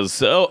it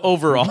was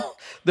overall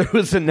there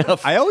was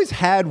enough. I always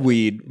had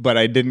weed, but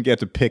I didn't get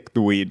to pick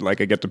the weed like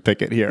I get to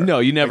pick it here. No,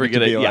 you never get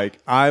to it. be Yeah. like,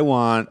 I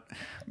want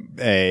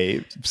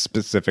a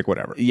specific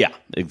whatever. Yeah,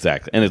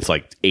 exactly. And it's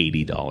like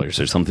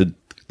 $80 or something.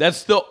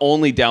 That's the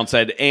only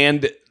downside.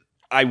 And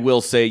I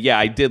will say,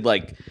 I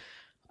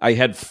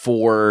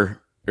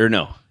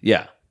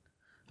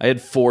had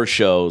 4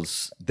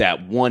 shows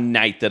that one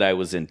night that I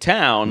was in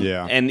town.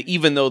 Yeah. And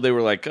even though they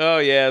were like, oh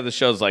yeah, the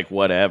show's like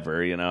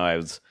whatever,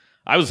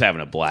 I was having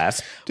a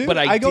blast. Dude, but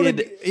I was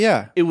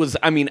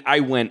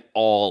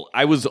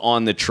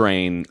on the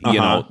train,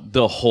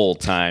 the whole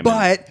time.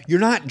 But you're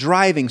not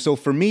driving. So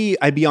for me,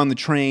 I'd be on the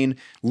train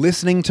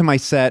listening to my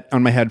set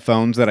on my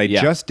headphones that I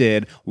just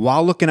did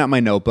while looking at my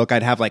notebook.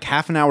 I'd have like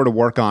half an hour to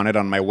work on it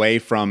on my way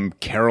from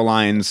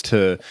Caroline's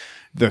to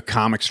the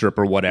comic strip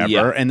or whatever.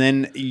 Yeah. And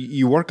then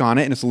you work on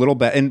it and it's a little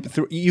bit, and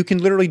you can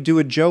literally do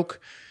a joke.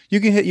 You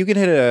can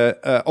hit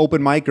a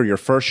open mic or your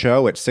first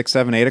show at 6,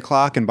 7, 8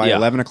 o'clock, and by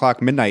 11 o'clock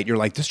midnight, you're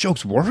like, this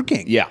joke's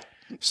working. Yeah.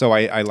 So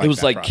I like it was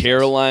that like process.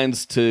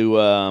 Caroline's to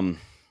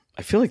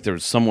I feel like there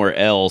was somewhere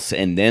else,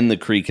 and then the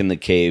Creek and the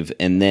Cave,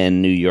 and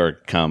then New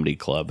York Comedy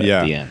Club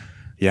at the end.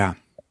 Yeah.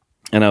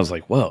 And I was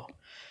like, whoa.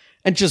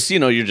 And just,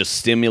 you're just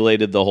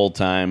stimulated the whole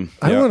time.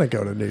 I want to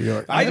go to New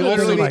York. I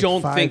literally also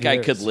don't think I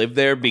could live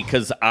there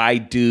because I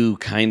do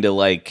kind of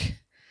like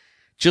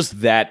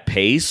just that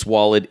pace.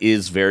 While it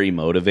is very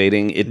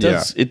motivating,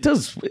 it's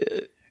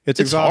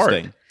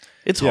exhausting. Hard.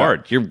 It's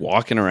hard. You're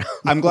walking around.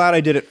 I'm glad I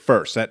did it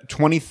first. At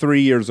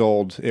 23 years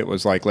old, it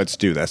was like, let's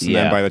do this. And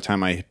then by the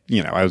time I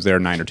was there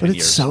 9 or 10 But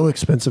years. it's so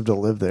expensive to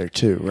live there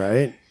too,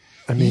 right?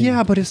 I mean,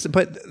 yeah, but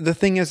the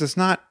thing is, it's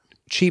not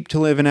cheap to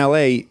live in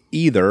LA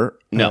either.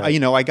 No.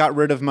 I got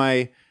rid of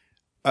my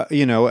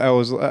I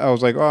was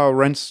like, oh,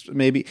 rent's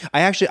maybe.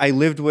 I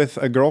lived with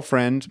a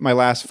girlfriend my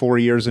last 4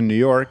 years in New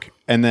York,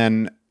 and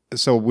then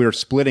so we were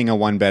splitting a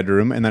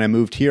 1-bedroom, and then I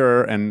moved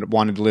here and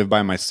wanted to live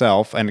by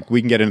myself. And we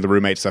can get into the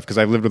roommate stuff because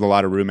I've lived with a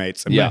lot of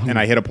roommates. And, and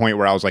I hit a point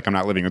where I was like, I'm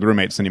not living with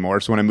roommates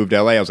anymore. So when I moved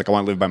to LA, I was like, I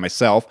want to live by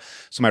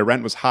myself. So my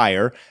rent was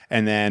higher,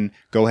 and then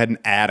go ahead and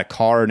add a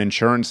car and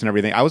insurance and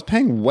everything. I was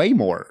paying way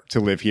more to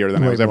live here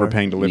than I was ever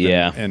paying to live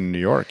in New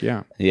York.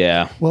 Yeah.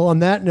 Yeah. Well, on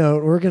that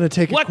note, we're going to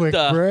take a What quick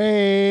the-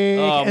 break.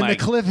 Oh, and my- the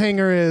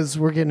cliffhanger is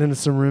we're getting into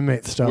some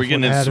roommate stuff. We're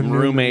getting when into Adam some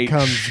Newman roommate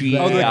comes shit.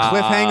 back. Oh, the Yeah.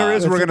 cliffhanger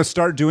is we're going to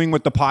start doing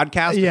what the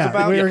podcast is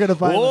about? we're going to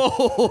find.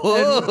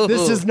 Whoa. And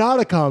this is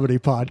not a comedy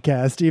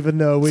podcast, even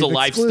though we've a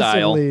lifestyle.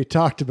 exclusively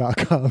talked about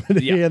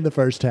comedy in the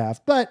first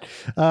half. But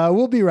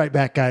we'll be right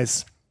back,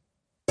 guys.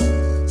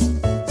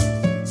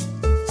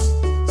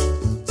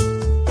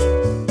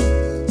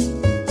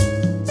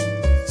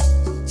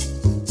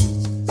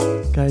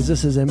 Guys,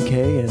 this is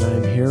MK, and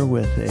I'm here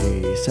with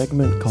a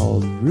segment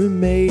called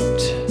Roommate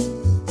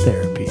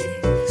Therapy.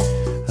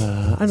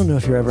 I don't know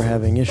if you're ever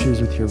having issues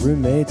with your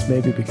roommates,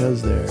 maybe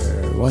because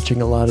they're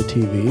watching a lot of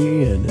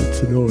TV and it's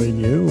annoying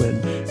you,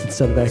 and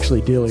instead of actually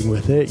dealing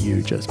with it,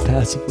 you just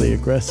passively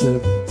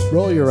aggressive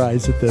roll your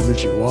eyes at them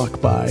as you walk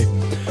by.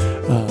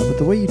 But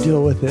the way you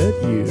deal with it,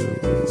 you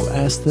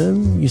ask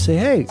them, you say,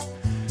 hey,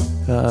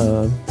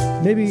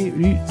 maybe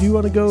do you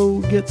want to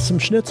go get some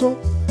schnitzel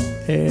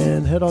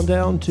and head on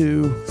down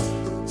to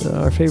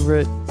our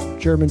favorite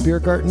German beer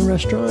garden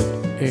restaurant?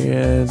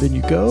 And then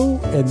you go,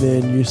 and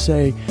then you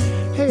say,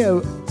 hey,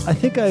 I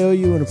think I owe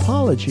you an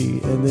apology.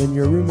 And then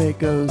your roommate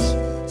goes,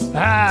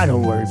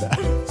 don't worry about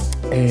it.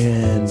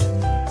 And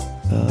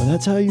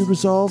that's how you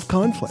resolve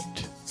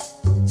conflict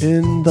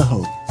in the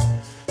home.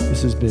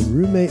 This has been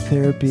Roommate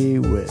Therapy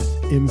with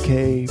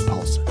MK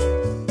Paulson.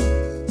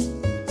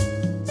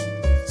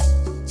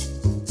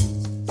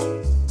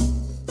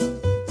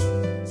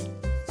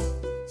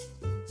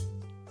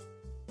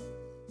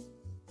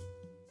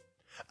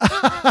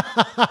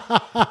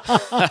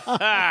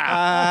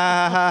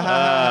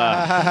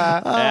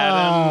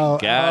 Adam,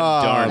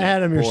 God darn it.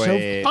 Adam, you're boy.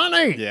 so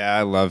funny. Yeah,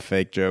 I love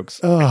fake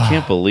jokes. I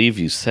can't believe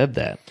you said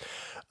that.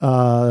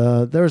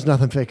 There was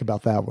nothing fake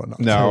about that one. I'll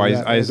No, tell you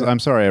that. I'm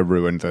sorry I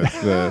ruined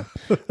the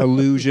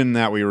illusion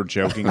that we were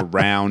joking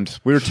around.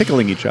 We were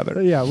tickling each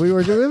other. Yeah, it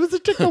was a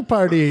tickle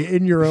party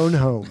in your own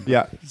home.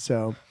 Yeah.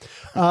 So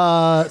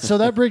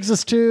that brings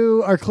us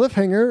to our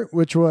cliffhanger,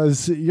 which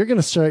was you're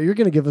going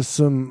to give us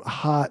some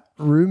hot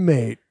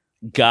roommate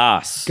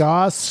Goss.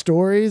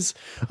 stories.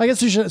 I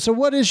guess you should. So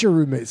what is your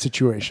roommate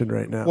situation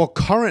right now? Well,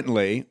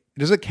 currently,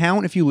 does it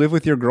count if you live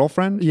with your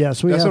girlfriend?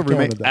 yes, we That's have a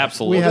roommate. counted that.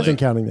 Absolutely. We have been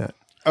counting that.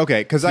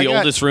 Okay, because The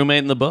oldest roommate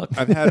in the book.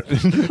 I've had.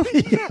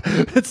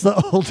 It's the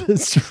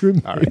oldest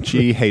roommate. All right,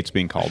 she hates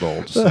being called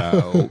old.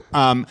 So,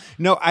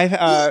 no, I've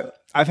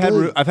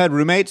had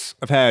roommates.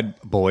 I've had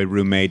boy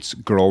roommates,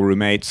 girl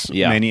roommates,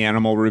 many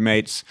animal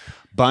roommates,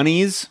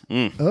 bunnies.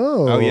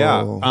 Oh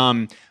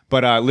yeah.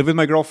 But live with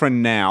my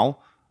girlfriend now.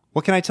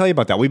 What can I tell you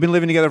about that? We've been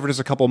living together for just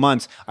a couple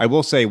months. I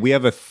will say we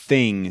have a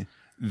thing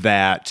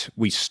that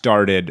we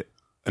started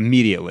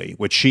immediately,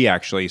 which she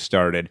actually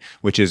started,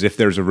 which is if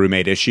there's a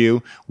roommate issue,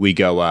 we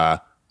go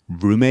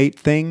roommate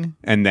thing,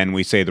 and then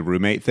we say the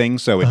roommate thing.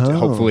 So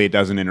hopefully it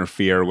doesn't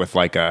interfere with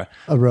like a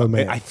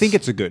romance. I think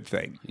it's a good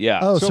thing. Yeah.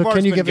 Oh, so far can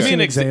it's you been give us good.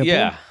 an example?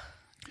 Yeah.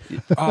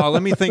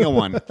 Let me think of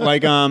one.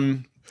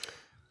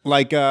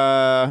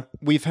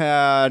 We've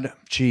had.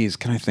 Geez,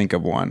 can I think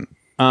of one?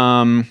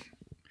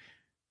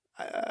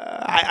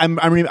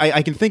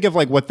 I can think of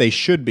like what they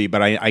should be,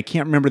 but I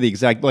can't remember the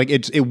exact. Like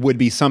it would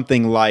be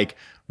something like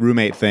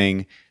roommate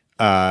thing.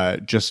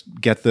 Just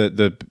get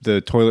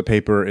the toilet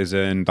paper is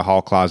in the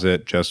hall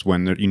closet. Just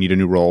when you need a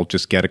new roll,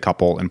 just get a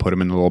couple and put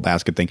them in a little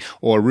basket thing.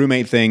 Or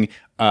roommate thing.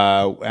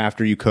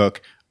 After you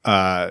cook,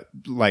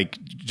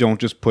 don't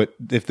just put,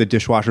 if the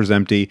dishwasher's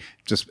empty,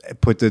 just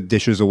put the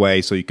dishes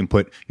away so you can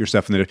put your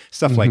stuff in the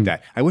stuff like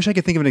that. I wish I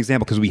could think of an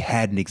example because we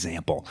had an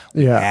example.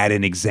 We had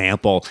an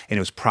example, and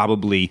it was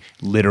probably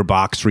litter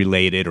box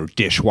related or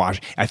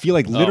dishwasher. I feel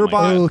like litter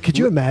box. Oh, could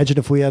you imagine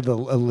if we had a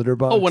litter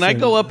box? Oh, when I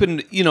go up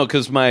and,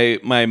 because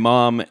my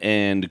mom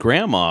and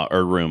grandma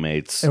are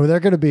roommates. And they're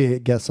going to be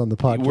guests on the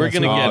podcast. We're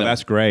going to get them.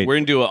 That's great. We're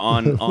going to do it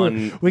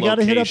on we got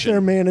to hit up location.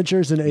 their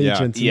managers and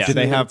agents. Yeah. Do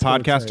they have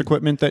podcast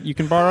equipment that you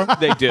can borrow?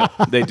 They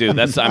do.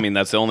 That's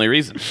the only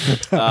reason.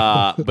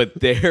 But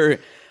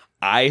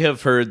I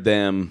have heard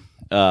them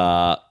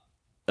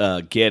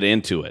get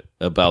into it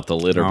about the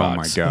litter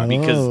box. Oh my God.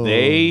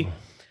 Because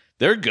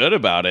they're good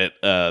about it.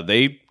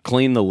 They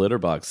clean the litter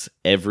box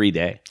every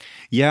day.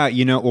 Yeah,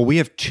 we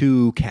have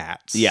 2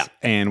 cats. Yeah.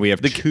 And we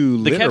have 2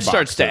 litter The cat boxes.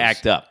 starts to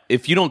act up.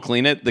 If you don't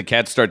clean it, the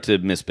cats start to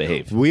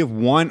misbehave. We have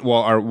one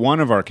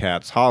of our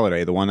cats,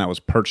 Holiday, the one that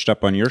was perched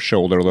up on your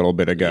shoulder a little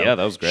bit ago. Yeah,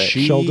 that was great.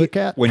 Shoulder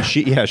cat?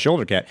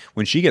 Shoulder cat.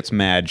 When she gets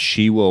mad,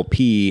 she will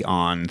pee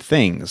on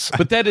things.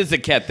 But that is a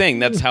cat thing.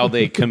 That's how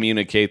they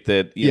communicate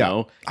that,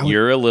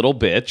 you're a little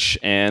bitch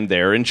and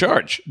they're in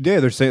charge. Yeah,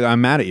 they're saying,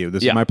 I'm mad at you.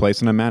 This is my place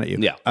and I'm mad at you.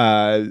 Yeah.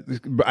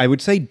 I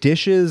would say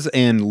dishes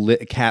and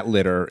cat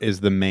litter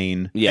is the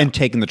main, and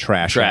taking the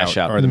trash out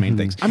are the main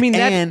things. I mean,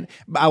 and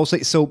I will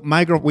say, so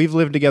my girl, we've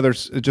lived together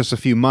just a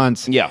few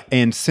months. Yeah.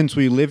 And since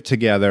we lived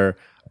together,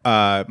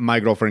 my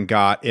girlfriend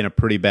got in a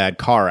pretty bad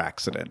car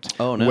accident.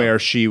 Oh, no. Where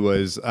she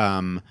was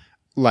on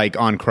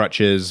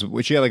crutches.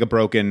 She had like a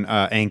broken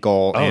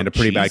ankle and a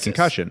pretty bad Jesus.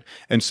 concussion.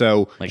 And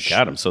so,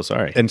 God, I'm so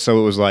sorry. and so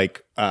it was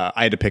like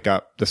I had to pick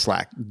up the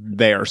slack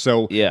there.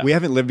 So we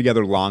haven't lived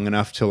together long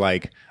enough to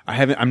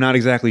I'm not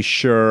exactly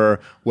sure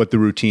what the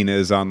routine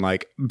is on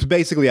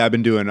basically I've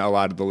been doing a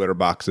lot of the litter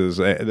boxes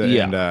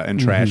and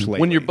trash lately.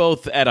 When you're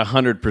both at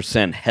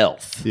 100%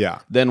 health,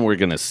 then we're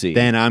going to see.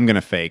 Then I'm going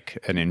to fake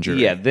an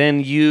injury. Yeah,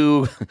 then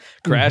you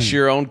crash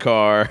your own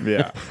car.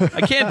 Yeah.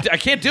 I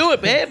can't do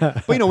it, babe.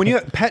 But when you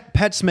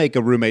pets make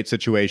a roommate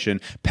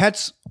situation,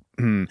 pets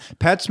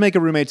make a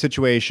roommate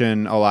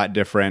situation a lot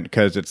different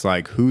because it's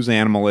like, whose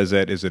animal is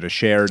it? Is it a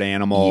shared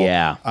animal?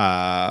 Yeah.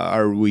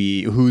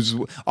 Who's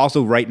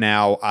also right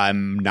now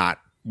I'm not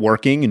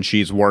working and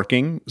she's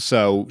working,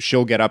 so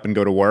she'll get up and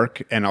go to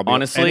work, and I'll be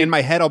honestly, and in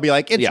my head I'll be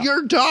like, it's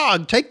your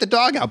dog, take the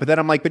dog out. But then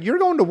I'm like, but you're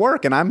going to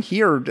work and I'm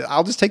here.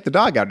 I'll just take the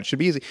dog out. It should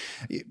be easy.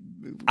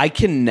 I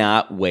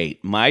cannot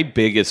wait. My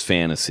biggest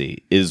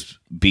fantasy is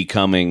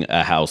becoming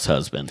a house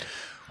husband.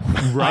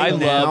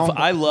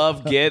 I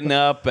love getting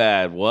up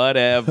at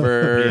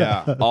whatever.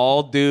 Yeah.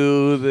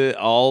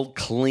 I'll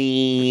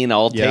clean.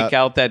 I'll take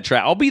out that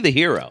trash. I'll be the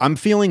hero. I'm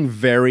feeling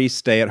very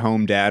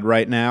stay-at-home dad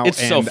right now.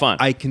 It's so fun.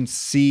 I can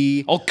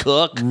see. I'll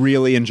cook.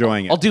 Really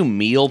enjoying it. I'll do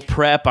meal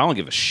prep. I don't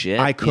give a shit.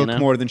 I cook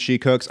more than she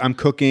cooks. I'm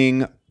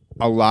cooking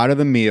a lot of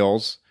the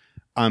meals.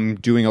 I'm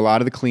doing a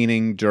lot of the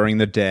cleaning during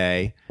the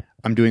day.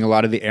 I'm doing a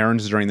lot of the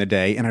errands during the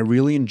day, and I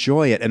really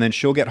enjoy it. And then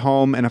she'll get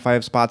home, and if I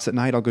have spots at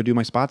night, I'll go do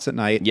my spots at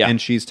night,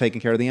 and she's taking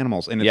care of the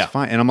animals, and it's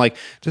fine. And I'm like,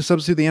 just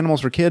substitute the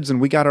animals for kids,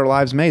 and we got our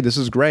lives made. This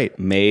is great.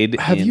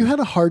 Have you had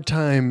a hard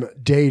time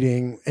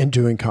dating and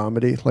doing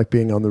comedy, like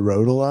being on the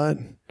road a lot?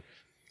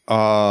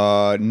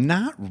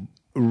 Not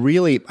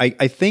really.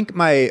 I think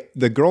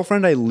the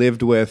girlfriend I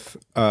lived with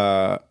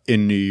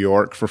in New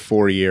York for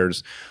 4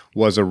 years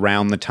was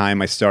around the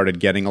time I started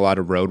getting a lot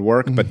of road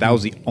work, but that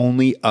was the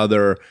only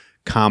other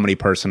comedy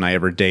person I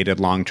ever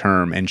dated long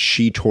term, and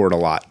she toured a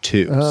lot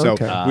too. So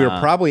we were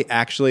probably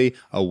actually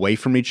away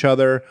from each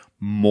other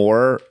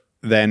more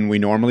than we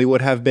normally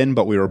would have been,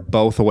 but we were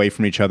both away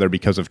from each other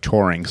because of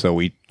touring. So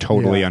we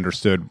totally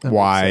understood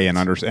why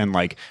and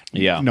like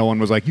no one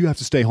was like, you have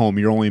to stay home.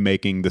 You're only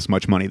making this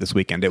much money this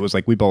weekend. It was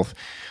like we both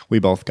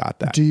got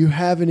that. Do you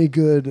have any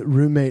good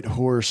roommate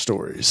horror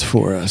stories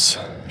for us?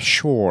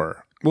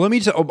 Sure. Well, let me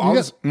tell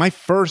you, my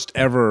first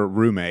ever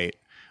roommate,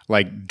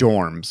 like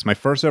dorms, my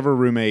first ever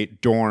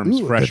roommate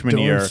dorms freshman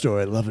dorm year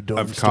story. I love a dorm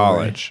of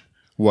college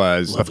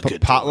was a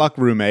potluck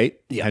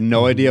roommate. Had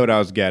no idea what I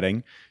was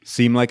getting.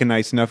 Seemed like a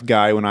nice enough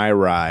guy when I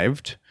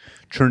arrived.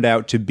 Turned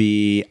out to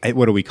be,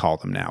 what do we call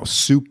them now?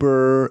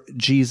 Super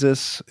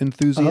Jesus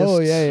enthusiasts? Oh,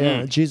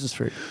 yeah. Jesus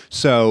freak.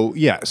 So,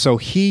 so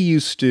he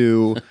used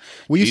to...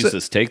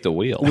 Jesus, take the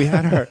wheel.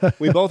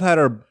 We both had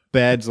our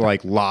beds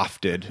like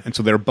lofted, and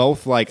so they're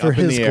both like for up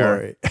in his the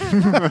glory.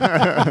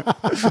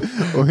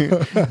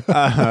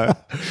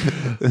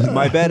 air.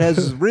 My bed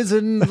has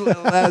risen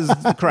as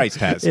Christ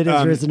has. It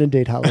has risen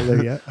indeed.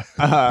 Hallelujah.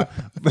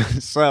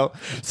 So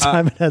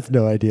Simon has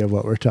no idea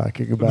what we're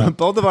talking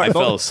about. I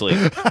fell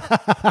asleep.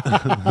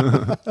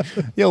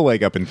 You'll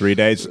wake up in 3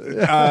 days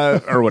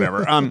or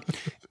whatever.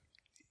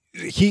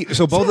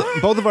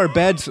 Both of our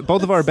beds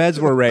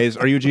were raised.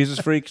 Are you Jesus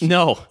freaks?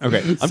 No.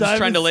 Okay. I'm just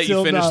trying to let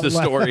you finish the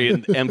story,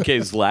 and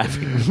MK's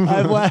laughing.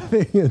 I'm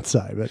laughing at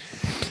Simon.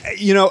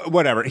 You know,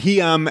 whatever.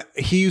 He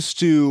used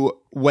to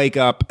wake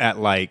up at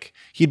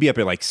he'd be up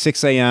at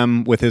 6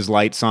 a.m. with his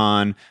lights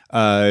on,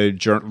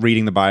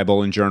 reading the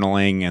Bible and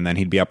journaling, and then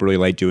he'd be up really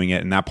late doing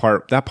it. And that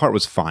part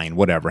was fine.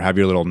 Whatever. Have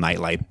your little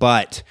nightlight.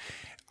 But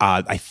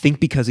I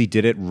think because he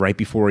did it right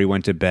before he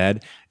went to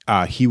bed,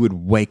 he would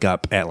wake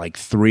up at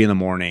 3 in the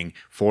morning,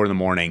 4 in the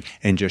morning,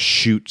 and just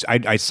shoot.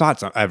 I saw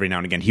it every now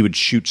and again. He would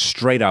shoot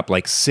straight up,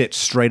 sit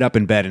straight up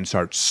in bed and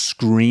start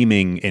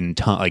screaming in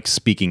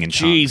speaking in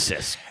tongues.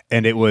 Jesus.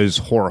 And it was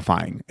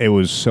horrifying. It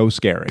was so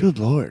scary. Good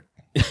Lord.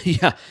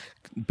 Yeah.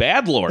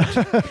 Bad Lord.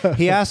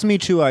 He asked me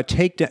to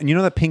take down. You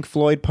know that Pink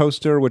Floyd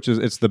poster, which is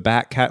it's the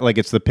back cat,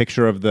 it's the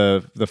picture of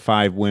the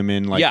 5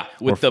 women,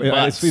 with the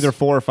butts. It's either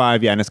 4 or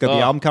 5, and it's got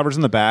the album covers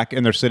in the back,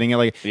 and they're sitting at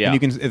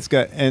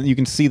and you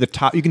can see the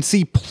top. You can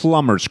see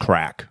plumber's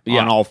crack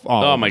on all.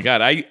 Oh my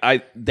God!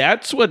 I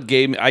that's what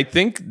gave me. I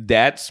think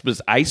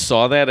I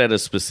saw that at a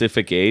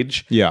specific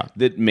age. Yeah,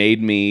 that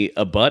made me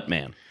a butt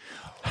man.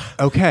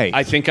 Okay.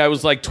 I think I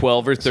was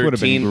 12 or 13. This would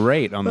have been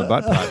great on the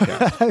Butt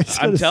Podcast.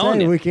 I'm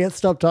telling you. We can't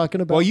stop talking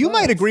about Well, you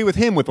butts. might agree with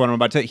him with what I'm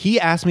about to say. He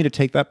asked me to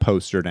take that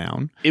poster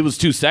down. It was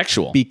too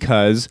sexual.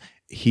 Because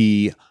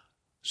he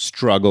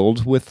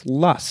struggled with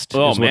lust,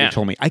 is what he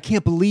told me. I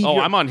can't believe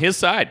I'm on his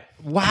side.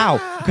 Wow.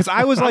 Because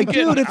I was like,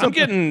 dude, I'm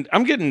getting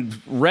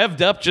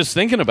revved up just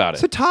thinking about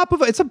it.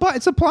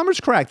 It's a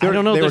plumber's crack. I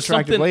don't know.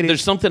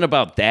 There's something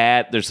about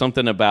that. There's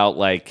something about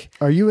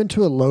Are you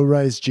into a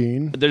low-rise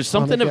jean? There's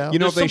something about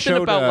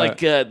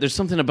there's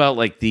something about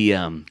the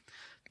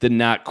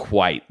not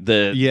quite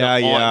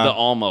the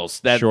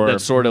almost that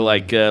sort of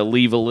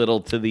leave a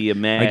little to the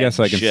imagination. I guess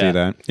I can see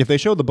that. If they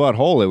showed the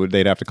butthole,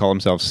 they'd have to call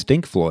themselves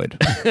Stink Floyd.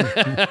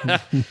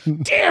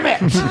 Damn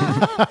it!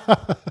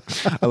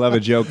 I love a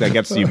joke that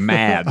gets you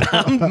mad.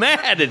 I'm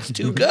mad. It's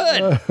too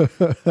good.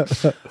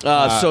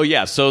 I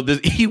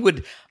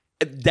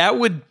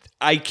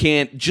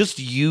can't just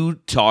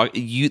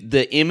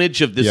the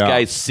image of this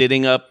guy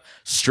sitting up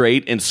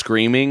straight and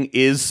screaming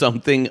is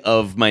something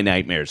of my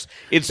nightmares.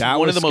 It's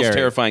one of the most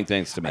terrifying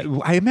things to me.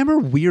 I remember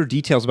weird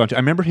details about it. I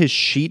remember his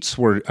sheets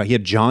were he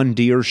had John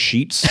Deere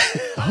sheets.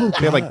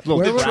 They had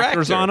little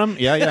tractors on them.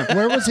 Yeah.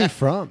 Where was he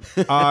from?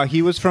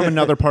 He was from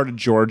another part of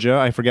Georgia.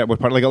 I forget what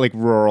part. Like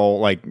rural,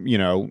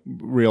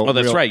 real. Oh,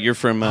 that's right. You're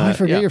from. I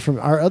forget you're from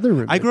our other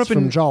roommates. I grew up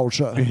from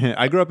Georgia.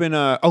 I grew up in.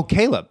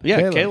 Caleb.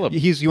 Yeah, Caleb.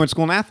 He went to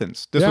school in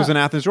Athens. This was in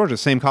Athens, Georgia.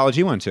 Same college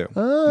he went to. You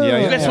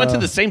guys went to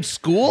the same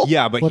school?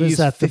 Yeah, but what he's is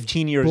that, 15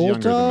 years younger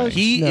than me.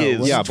 He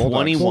is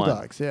 21.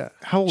 Bulldogs, yeah.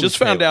 How old Just is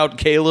Caleb? found out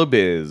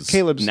Caleb's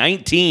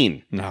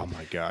 19. Oh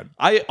my God.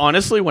 I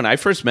honestly, when I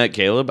first met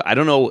Caleb, I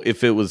don't know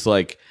if it was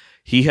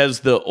he has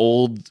the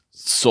old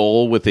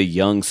soul with a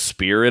young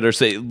spirit or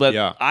say. But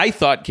Yeah. I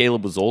thought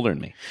Caleb was older than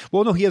me.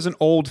 Well, no, he has an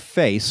old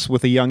face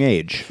with a young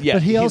age. Yeah,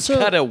 But he he's also-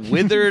 got a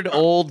withered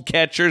old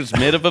catcher's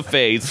mitt of a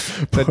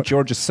face. But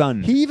George's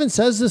son. He even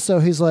says this though.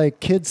 He's like,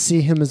 kids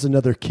see him as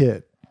another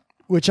kid,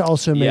 which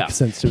also makes Yeah.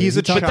 sense to me. He's a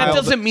He talks But that child-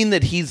 doesn't mean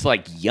that he's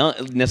like young,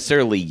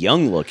 necessarily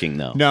young looking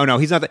though. No,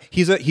 he's not.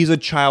 He's a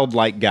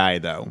childlike guy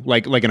though,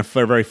 like in a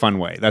very fun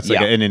way. That's like,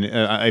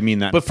 Yeah. I mean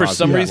that. But for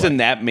some positive reason, way.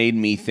 that made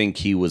me think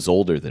he was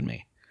older than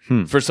me.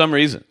 For some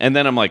reason, and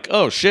then I'm like,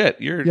 oh shit,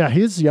 Yeah,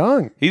 he's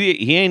young.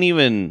 he ain't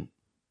even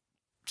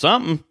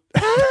something.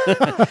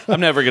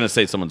 I'm never gonna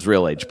say someone's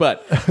real age,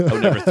 but I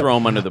would never throw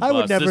him under the bus. I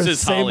would never this is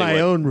say Hollywood. my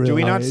own real do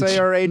we not age. say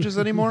our ages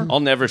anymore?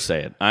 I'll never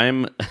say it.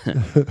 I'm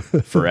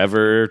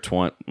forever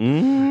 20.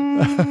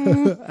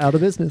 Out of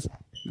business.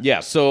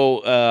 Yeah.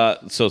 So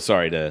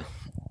sorry to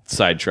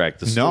sidetrack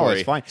the story. No,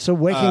 it's fine. So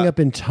waking up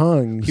in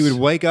tongues. He would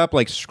wake up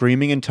like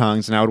screaming in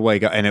tongues, and I would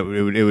wake up, and it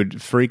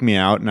would freak me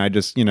out, and I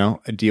just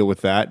deal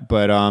with that.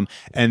 But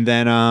and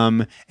then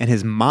and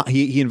his mom,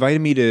 he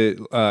invited me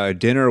to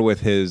dinner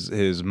with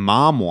his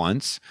mom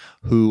once,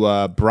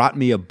 who brought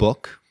me a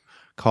book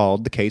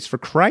called The Case for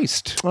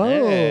Christ. Oh,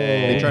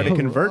 They tried to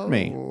convert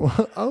me.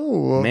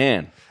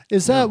 Man.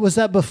 was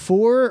that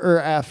before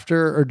or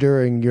after or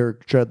during your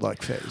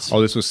dreadlock phase? Oh,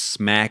 this was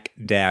smack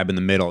dab in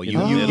the middle. You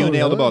middle, nailed it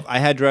really? both. I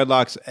had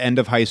dreadlocks end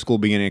of high school,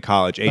 beginning of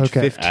college, age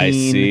Okay. 15 I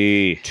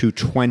see. to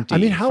 20. I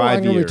mean, how 5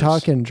 long are we years.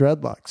 talking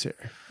dreadlocks here?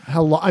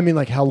 How long? I mean,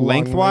 like how long?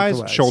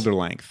 Lengthwise, shoulder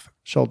length.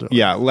 Shoulder.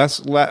 Yeah,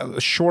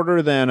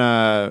 shorter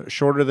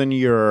than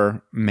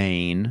your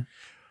mane.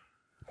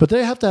 But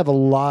they have to have a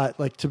lot,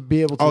 like to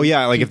be able to. Oh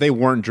yeah, like if they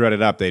weren't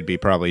dreaded up, they'd be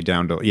probably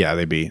down to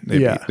they'd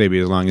be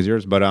as long as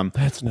yours. But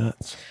That's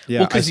nuts. yeah,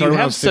 Well, I because started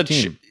when I was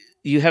 15.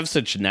 you have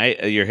such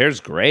nice. Your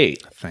hair's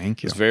great.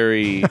 Thank you. It's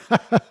very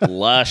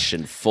lush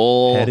and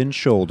full. Head and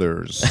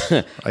shoulders.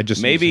 I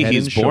just Maybe use head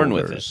he's and born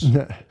with shoulders.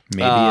 it.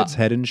 Maybe it's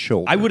head and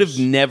shoulders. I would have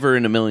never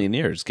in a million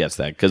years guessed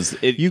that because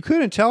You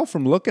couldn't tell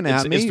from looking at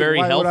It's- me. it's very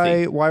why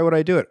healthy. Why would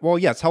I do it? Well,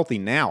 yeah, it's healthy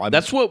now.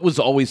 that's what was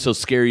always so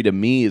scary to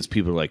me is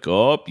people are like,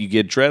 oh, you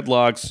get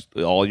dreadlocks,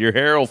 all your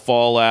hair will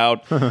fall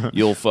out,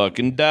 you'll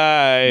fucking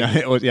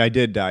die. I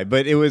did die,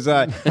 but it was.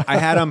 I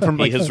had them from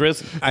like. He has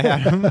risen. I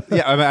had them.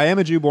 Yeah, I am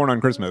a Jew born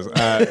on Christmas.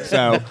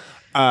 So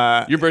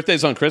Your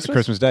birthday's on Christmas?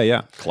 Christmas Day,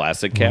 yeah.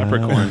 Classic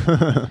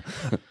Capricorn.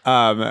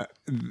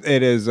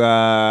 It is.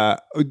 I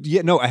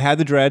had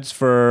the dreads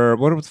for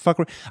what the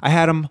fuck? I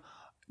had them.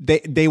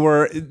 They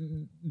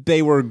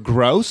were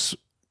gross.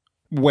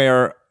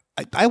 Where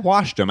I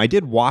washed them. I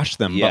did wash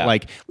them, Yeah. but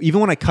like even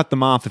when I cut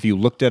them off, if you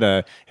looked at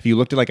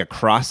like a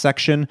cross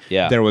section,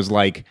 Yeah. there was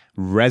like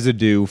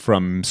residue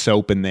from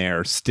soap in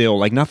there. Still,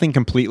 like nothing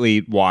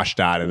completely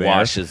washed out of there.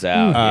 Washes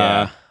out.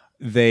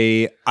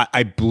 Yeah.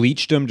 I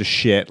bleached them to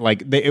shit.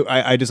 Like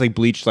I just like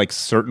bleached like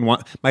certain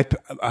one.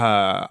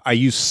 I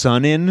used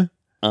Sun-In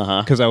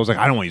because I was like,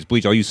 I don't want to use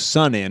bleach. I'll use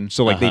Sun-In.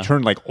 So like they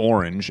turned like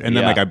orange, and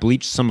then Yeah. like I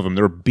bleached some of them.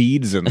 There were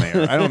beads in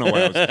there. I don't know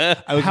what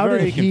I was How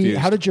very did confused.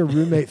 How did your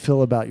roommate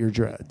feel about your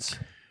dreads?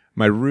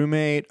 My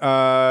roommate,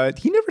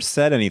 he never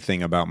said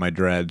anything about my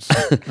dreads.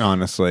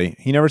 Honestly,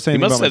 he never said He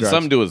anything must about my have said dreads.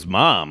 something to his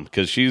mom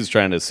because she's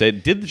trying to say,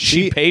 did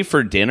she pay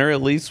for dinner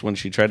at least when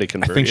she tried to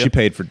convert I think you? she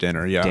paid for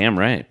dinner. Yeah, Damn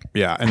right.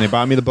 Yeah, and they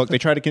bought me the book. They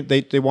tried to.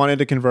 They wanted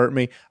to convert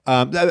me.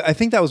 I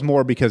think that was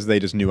more because they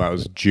just knew I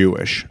was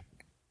Jewish.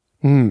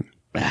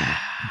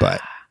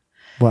 But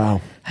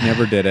Wow.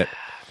 never did it.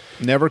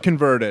 Never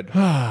converted.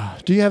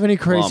 Do you have any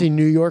crazy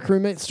New York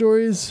roommate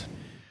stories?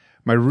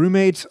 My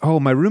roommates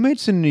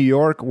in New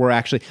York were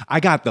actually. I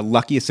got the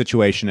luckiest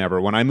situation ever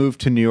when I moved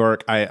to New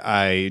York.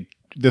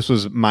 This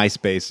was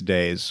MySpace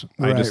days.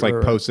 I just Right.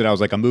 posted. I was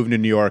like, I'm moving to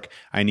New York.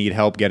 I need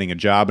help getting a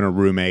job and a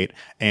roommate.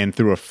 And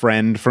through a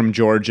friend from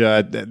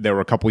Georgia, they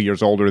were a couple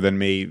years older than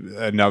me.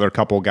 Another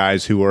couple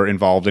guys who were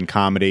involved in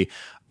comedy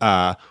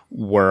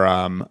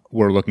were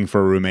looking for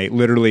a roommate.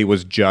 Literally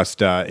was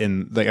just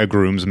in like a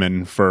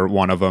groomsman for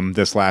one of them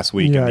this last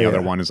week, and the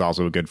other one is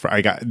also a good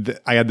friend.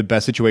 I had the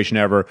best situation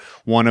ever.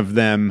 One of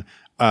them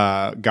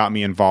got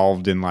me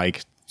involved in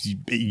like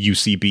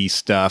UCB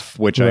stuff,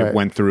 which I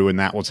went through, and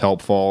that was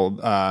helpful.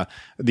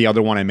 The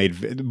other one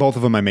both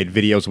of them I made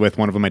videos with.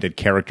 One of them I did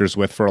characters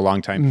with for a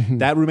long time.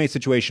 That roommate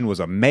situation was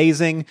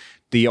amazing.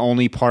 The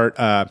only part,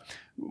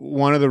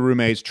 one of the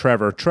roommates,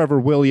 Trevor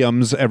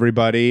Williams,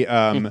 everybody,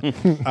 had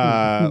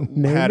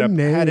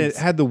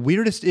the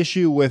weirdest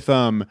issue with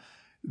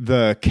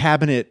the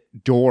cabinet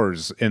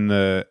doors in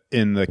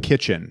the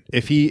kitchen.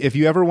 If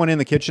you ever went in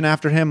the kitchen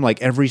after him,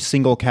 like every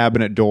single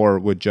cabinet door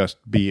would just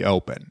be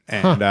open,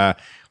 and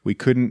we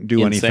couldn't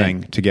do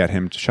anything to get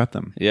him to shut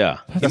them. Yeah.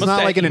 That's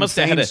not like an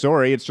insane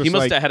story. It's just he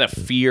must like, have had a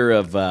fear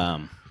of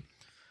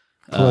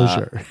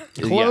Closure.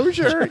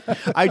 closure.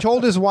 I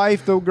told his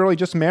wife, the girl he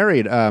just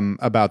married,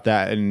 about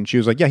that, and she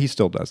was like, "Yeah, he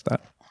still does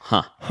that."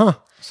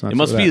 So it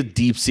must be a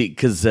deep sea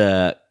because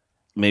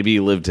maybe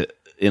you lived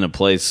in a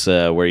place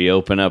where you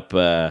open up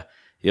a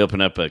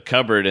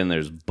cupboard and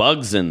there's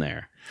bugs in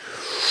there.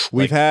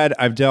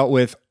 I've dealt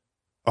with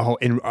Oh,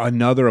 in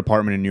another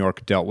apartment in New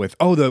York dealt with.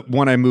 Oh, the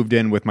one I moved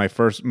in with my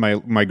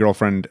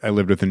girlfriend I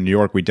lived with in New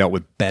York. We dealt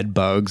with bed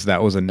bugs.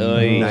 That was a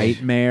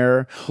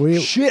nightmare.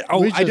 Shit.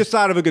 Oh, I just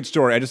thought of a good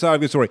story. This is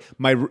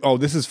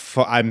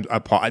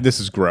this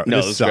is gross.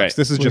 No, this sucks. great.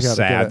 This is just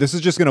sad. This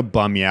is just gonna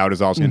bum you out.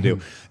 Is all it's gonna do.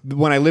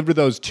 When I lived with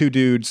those two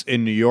dudes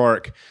in New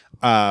York,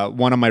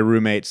 one of my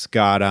roommates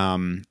got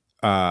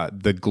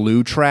the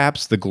glue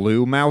traps, the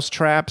glue mouse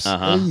traps.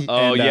 I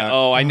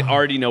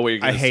already know what you're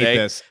going to say. I hate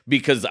this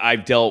because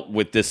I've dealt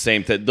with this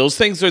same thing. Those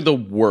things are the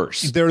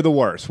worst. They're the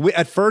worst.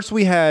 At first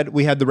we had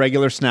the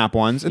regular snap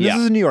ones, and this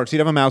is in New York, so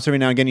you'd have a mouse every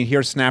now and again. You'd hear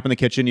a snap in the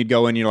kitchen. You'd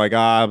go in, you're like,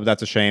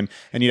 that's a shame,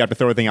 and you'd have to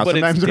throw everything out. But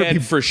sometimes it's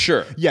dead for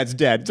sure. Yeah, it's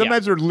dead.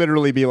 Sometimes there would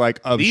literally be like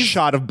a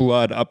shot of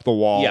blood up the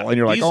wall, and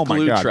you're like, oh my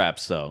god. These glue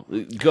traps, though.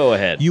 Go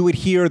ahead. You would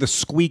hear the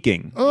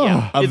squeaking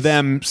of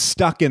them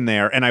stuck in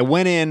there, and I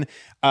went in.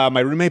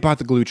 My roommate bought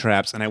the glue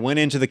traps, and I went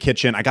into the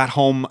kitchen. I got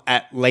home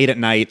late at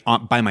night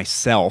by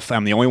myself.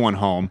 I'm the only one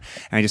home,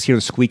 and I just hear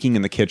the squeaking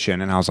in the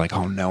kitchen, and I was like,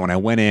 oh no. And I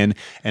went in,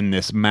 and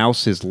this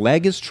mouse's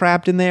leg is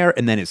trapped in there,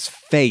 and then his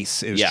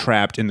face is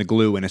trapped in the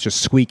glue, and it's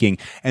just squeaking.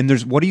 And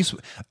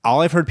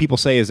all I've heard people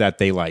say is that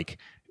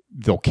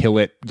they'll kill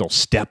it, they'll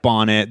step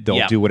on it,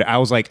 they'll do what. I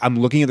was like, I'm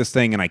looking at this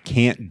thing, and I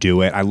can't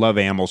do it. I love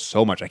animals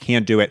so much, I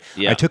can't do it.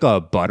 I took a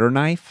butter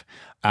knife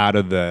out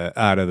of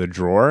the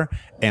drawer,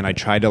 and I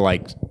tried to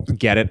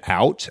get it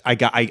out. I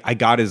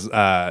got his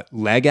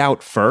leg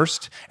out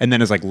first, and then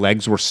his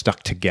legs were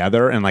stuck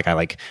together, and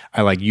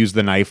I used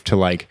the knife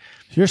to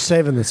You're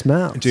saving this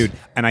mouse, dude.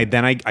 And I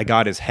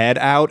got his head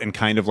out and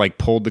kind of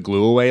pulled the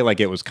glue away,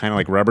 it was kind of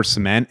like rubber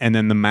cement. And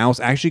then the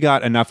mouse actually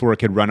got enough where it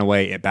could run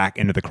away back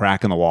into the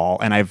crack in the wall.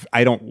 And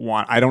I don't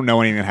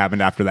know anything that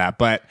happened after that,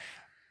 but.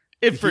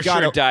 It for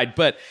sure died,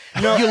 but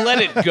you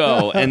let it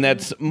go, and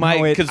that's my.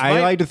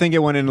 I like to think it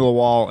went into the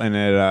wall, and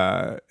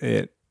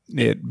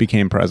it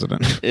became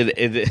president.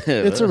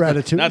 It's a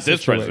Ratatouille. Not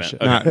this situation.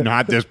 president. Okay.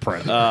 Not this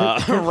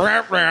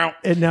president.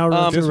 It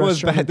now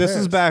this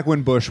is back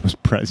when Bush was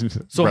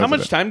president. So how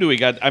much time do we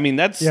got? I mean,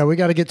 that's we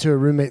got to get to a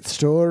roommate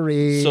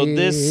story. So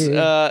this,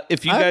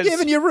 if you guys, I'm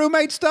giving you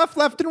roommate stuff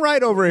left and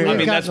right over here. I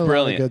mean, that's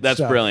brilliant. That's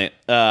brilliant.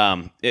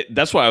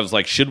 That's why I was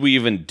like, should we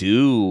even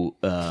do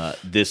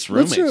this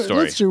roommate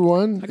story? Let's do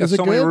one. I got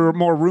so many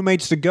more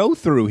roommates to go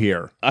through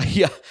here.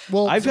 Yeah.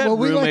 Well, I've had what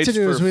we like to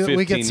do is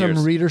we get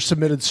some reader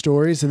submitted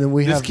stories, and then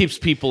this keeps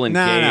people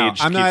engaged.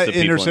 No. I'm not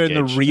interested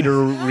in the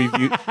reader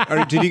review.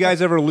 Did you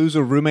guys ever lose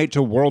a roommate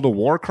to World of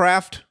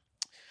Warcraft?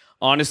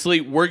 Honestly,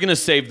 we're going to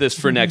save this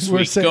for next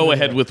week. Go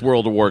ahead with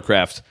World of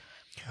Warcraft.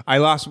 I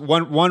lost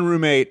one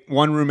roommate.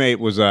 One roommate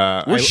was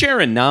we're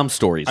sharing Nom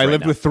stories. I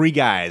lived with 3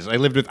 guys. I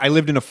lived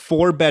in a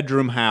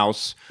 4-bedroom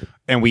house,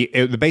 and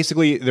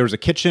basically there was a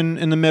kitchen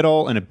in the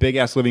middle and a big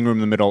ass living room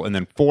in the middle, and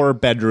then 4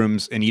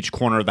 bedrooms in each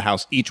corner of the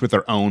house, each with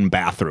their own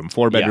bathroom.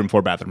 4-bedroom,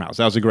 4-bathroom house.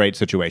 That was a great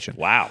situation.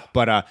 Wow.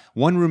 But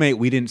one roommate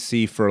we didn't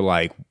see for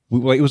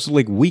it was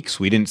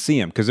weeks. We didn't see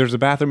him because there's a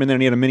bathroom in there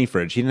and he had a mini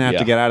fridge. He didn't have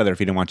to get out of there if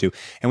he didn't want to.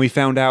 And we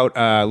found out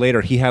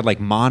later he had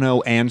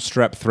mono and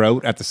strep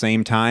throat at the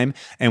same time,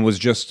 and was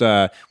just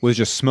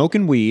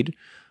smoking weed,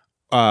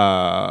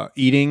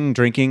 eating,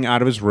 drinking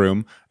out of his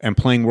room, and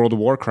playing World of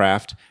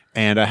Warcraft.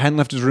 And hadn't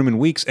left his room in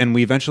weeks. And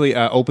we eventually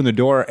opened the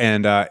door,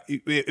 and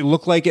it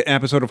looked like an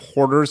episode of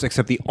Hoarders,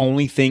 except the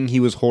only thing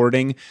he was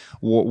hoarding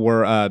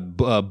were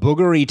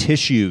boogery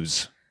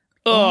tissues.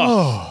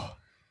 Oh.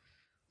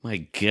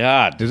 My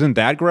God. Isn't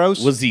that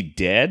gross? Was he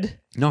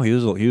dead? No, he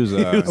was.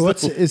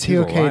 Is he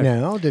okay alive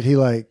now? Did he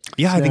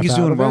Yeah, I think he's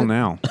doing well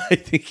now. I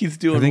think he's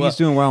doing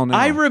well now.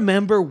 I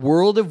remember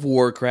World of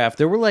Warcraft.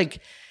 There were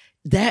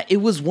that.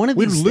 It was one of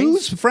these things. We'd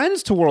lose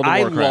friends to World of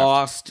Warcraft. I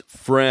lost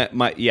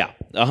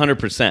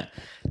 100%.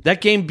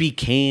 That game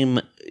became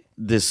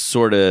this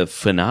sort of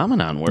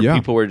phenomenon where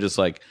people were just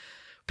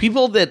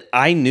people that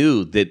I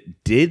knew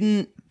that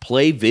didn't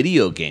play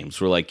video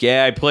games were like,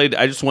 I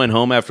just went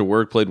home after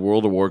work, played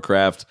World of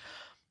Warcraft,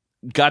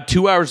 got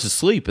 2 hours of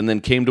sleep, and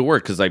then came to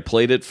work because I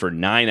played it for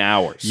 9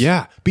 hours.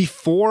 Yeah.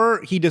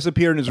 Before he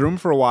disappeared in his room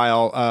for a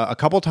while, a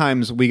couple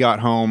times we got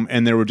home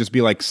and there would just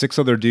be 6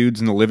 other dudes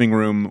in the living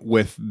room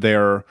with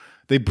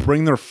they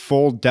bring their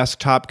full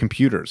desktop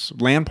computers.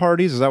 LAN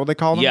parties, is that what they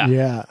call them?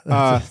 Yeah.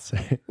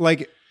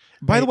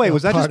 By the way,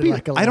 was that just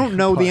I don't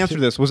know the answer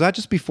to this. Was that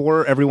just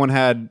before everyone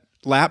had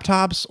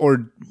laptops, or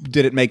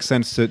did it make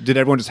sense did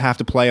everyone just have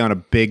to play on a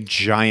big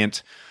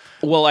giant?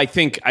 Well, I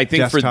think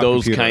for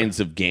those computer kinds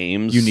of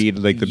games, you need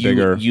the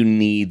bigger. You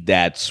need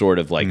that sort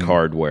of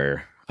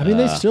hardware. I mean,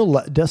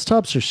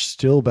 desktops are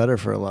still better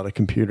for a lot of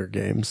computer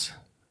games.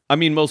 I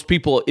mean, most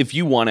people, if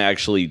you want to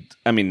actually,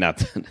 not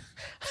that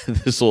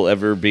this will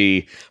ever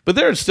be, but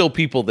there are still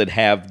people that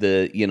have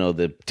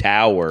the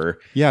tower.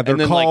 Yeah,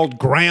 they're called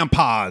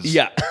grandpas.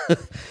 Yeah.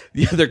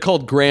 They're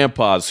called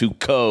grandpas who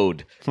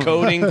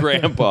coding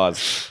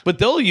grandpas. But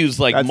they'll use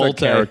That's a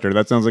character.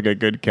 That sounds like a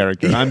good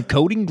character. I'm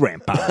coding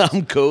grandpa.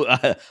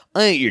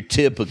 I ain't your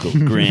typical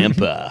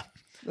grandpa.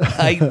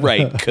 I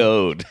write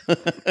code.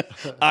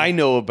 I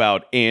know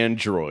about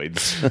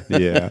androids.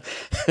 Yeah.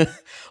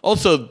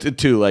 Also,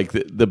 too, like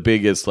the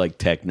biggest like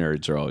tech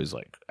nerds are always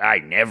like, I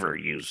never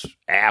use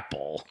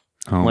Apple.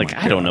 I'm like,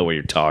 I don't know what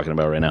you're talking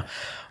about right now.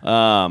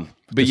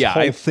 But This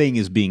whole thing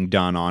is being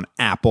done on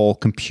Apple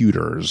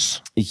computers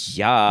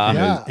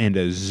yeah. and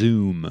a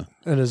Zoom.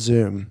 And a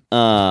Zoom.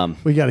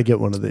 We got to get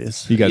one of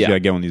these. You guys got to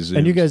get one of these Zooms.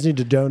 And you guys need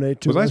to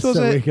donate to Was I us so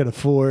supposed to- we can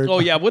afford. Oh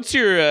yeah, what's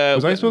your?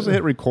 Was I supposed to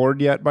hit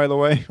record yet, by the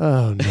way?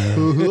 Oh,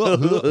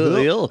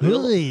 no.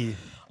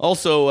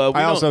 Also,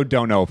 I also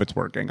don't know if it's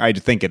working. I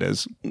think it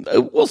is.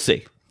 we'll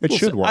see. It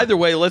should work. Either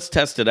way, let's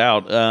test it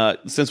out.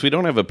 Since we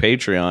don't have a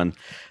Patreon,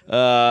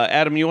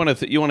 Adam, you want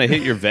to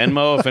hit your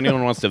Venmo if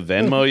anyone wants to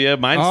Venmo you.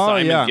 Mine's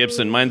Simon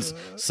Gibson. Mine's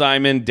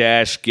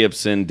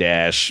Simon-Gibson-.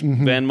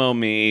 Venmo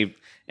me.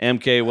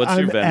 MK, what's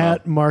your I'm Venmo?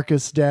 at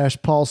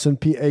Marcus-Paulson,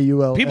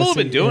 Paul. People have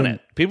been doing it.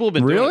 People have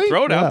been doing Really? it.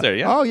 Throw it out there.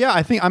 Yeah. Oh, yeah.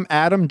 I think I'm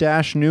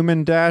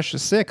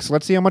Adam-Newman-6.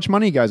 Let's see how much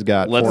money you guys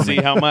got. Let's see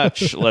how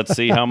much. Let's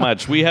see how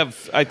much. We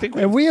have, I think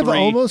And we have three.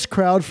 almost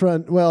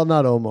crowdfund. Well,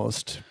 not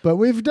almost, but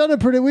we've done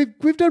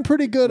we've done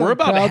pretty good. We're on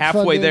about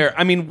halfway crowdfunding. there.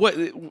 I mean, what,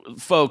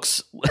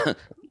 folks?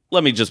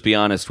 Let me just be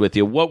honest with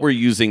you. What we're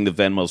using the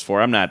Venmos for?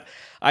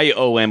 I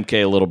owe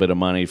MK a little bit of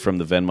money from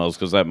the Venmos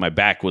because my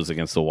back was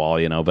against the wall,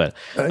 But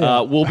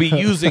we'll be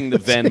using the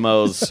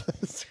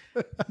Venmos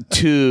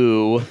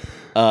to.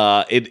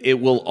 It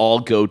will all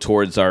go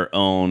towards our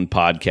own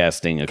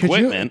podcasting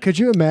equipment. Could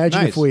you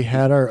imagine Nice. if we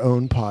had our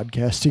own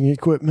podcasting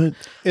equipment?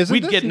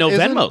 We'd get no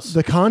Venmos.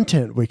 The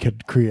content we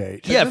could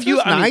create. Yeah, Isn't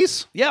this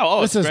nice? Yeah,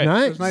 This it's is great.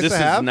 nice. It's nice This to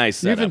is have. a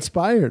nice You've setup.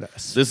 inspired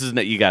us. This is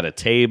you got a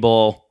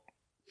table.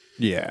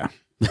 Yeah.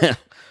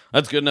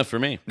 That's good enough for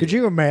me. Could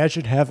you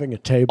imagine having a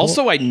table?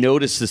 Also, I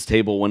noticed this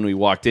table when we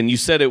walked in. You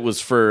said it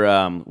was for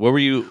what were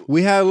you?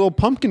 We had a little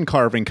pumpkin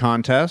carving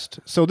contest.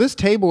 So this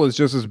table is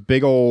just this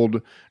big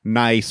old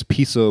nice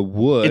piece of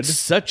wood. It's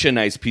such a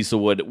nice piece of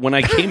wood. When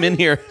I came in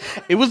here,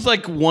 it was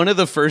like one of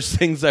the first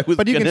things I was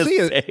but you going can to see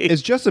say.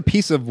 it's just a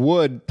piece of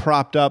wood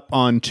propped up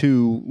on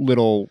two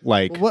little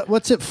like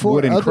what's it for?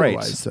 wooden Otherwise,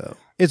 crates. though,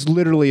 It's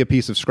literally a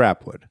piece of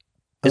scrap wood.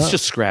 It's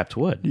just scrapped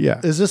wood. Yeah.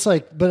 is this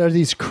like? But are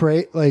these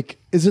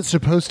is it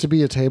supposed to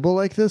be a table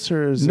like this,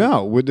 or is it?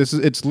 No,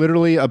 it's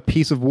literally a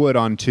piece of wood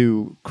on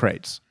two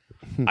crates.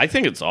 I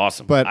think it's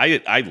awesome. But-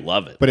 I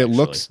love it. But it actually.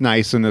 looks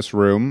nice in this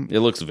room. It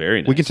looks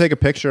very nice. We can take a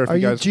picture if Are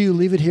you you? guys. Do you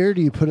leave it here? Or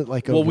do you put it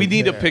like? Well, over we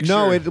need a there? picture.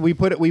 No, we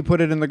put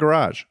it in the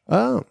garage.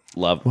 Oh,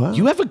 Love.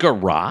 You have a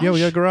garage? Yeah, we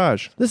got a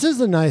garage. this is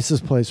the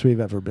nicest place we've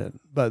ever been.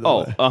 By the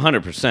way,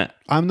 100%.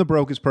 I'm the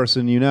brokest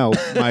person you know.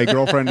 My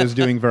girlfriend is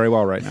doing very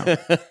well right now.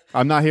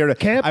 I'm not here to.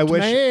 Kept I wish.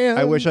 man.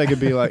 I wish I could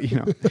be like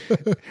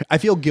I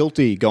feel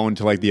guilty going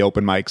to like the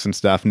open mics and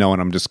stuff,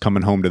 knowing I'm just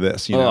coming home to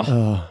this.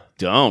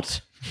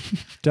 Don't.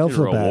 don't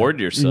feel bad. reward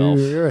yourself.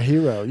 You're a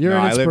hero. You're No,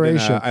 an I lived in a-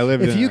 inspiration. I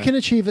lived if in you a- can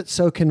achieve it,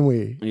 so can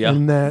we. Yeah.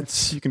 And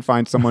that's You can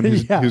find someone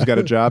who's got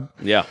a job.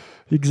 Yeah.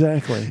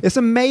 exactly. It's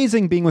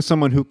amazing being with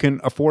someone who can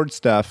afford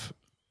stuff,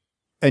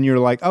 and you're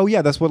like, oh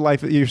yeah, that's what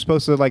life. You're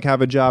supposed to like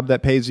have a job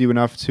that pays you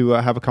enough to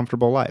have a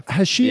comfortable life.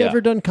 Has she Yeah.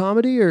 ever done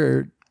comedy,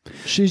 or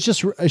is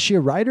she a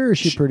writer or is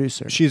she a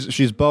producer?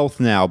 She's both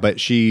now, but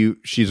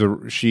as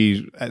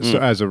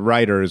a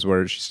writer is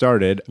where she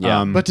started.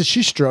 Yeah. But did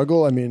she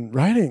struggle? I mean,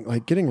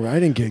 getting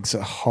writing gigs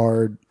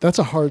that's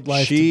a hard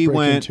life She to break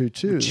went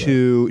into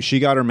too. she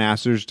got her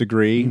master's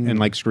degree in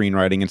like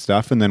screenwriting and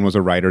stuff, and then was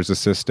a writer's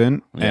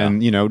assistant,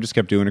 and just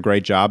kept doing a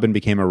great job and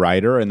became a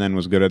writer, and then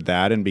was good at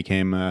that and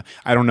became I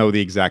don't know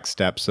the exact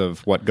steps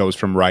of what goes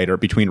from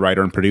between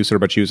writer and producer,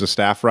 but she was a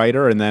staff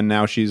writer, and then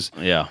now she's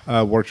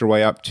worked her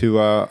way up to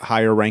a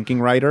higher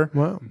ranking writer,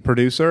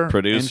 producer,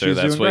 and she's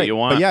that's doing what great. you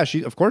want. But yeah,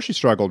 she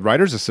struggled.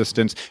 Writer's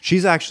assistants.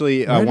 She's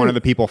actually one of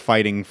the people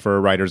fighting for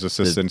writer's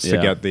assistants to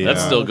get the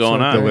That's still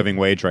going on. the living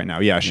wage right now.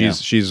 Yeah, she's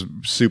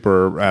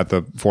super at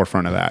the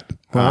forefront of that.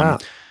 Wow.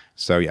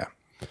 So yeah.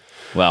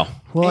 Well,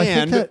 Well, I think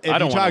And that if I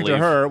don't you wanna talk to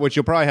leave. her, which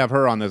you'll probably have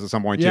her on this at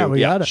some point Yeah, too.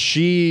 we got it.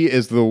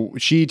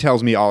 She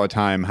tells me all the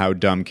time how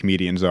dumb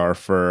comedians are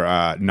for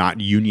not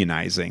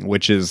unionizing,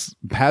 which has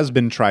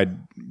been tried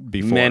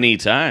before many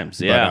times.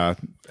 But, Yeah.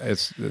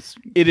 it's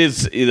It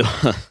is.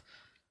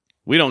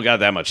 We don't got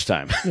that much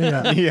time.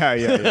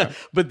 yeah.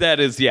 But that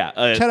is, Ted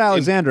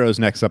Alexandro is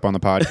next up on the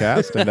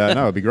podcast, and no,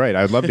 it'd be great.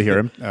 I'd love to hear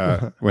him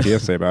what he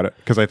has to say about it,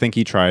 because I think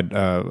he tried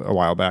a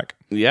while back.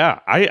 Yeah,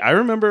 I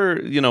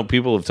remember,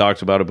 people have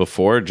talked about it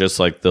before, just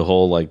like the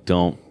whole, like,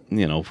 don't,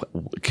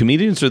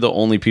 comedians are the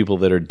only people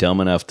that are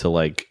dumb enough to,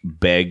 like,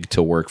 beg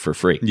to work for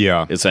free.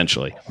 Yeah.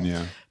 Essentially.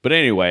 Yeah. But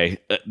anyway,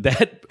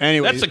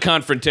 that's a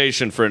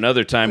confrontation for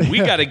another time. We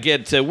got to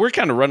get to, we're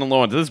kind of running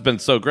low on this. Has been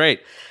so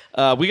great.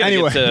 We got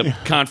to get to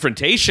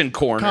Confrontation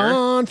Corner.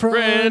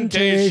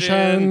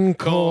 Confrontation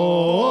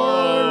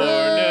Corner.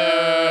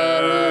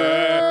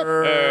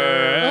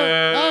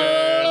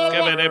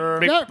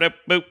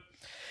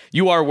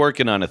 You are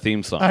working on a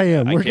theme song. I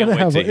am. We're can't gonna wait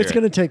have to it's hear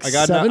gonna it. take I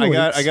got 7 weeks.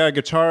 I got a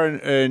guitar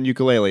and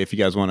ukulele if you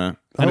guys want to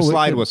And a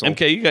slide whistle.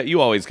 MK,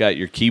 you always got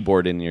your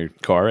keyboard in your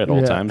car at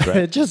all times,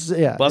 right?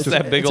 Bust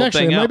that big old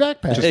thing in out. my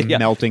backpack. Just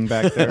melting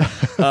back there.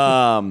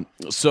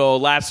 So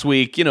last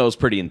week, it was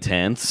pretty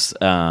intense.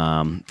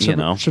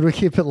 Should we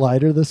keep it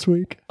lighter this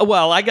week?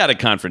 Well, I got a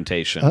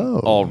confrontation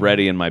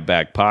already in my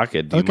back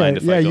pocket. Do you mind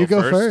if I go you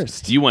go first?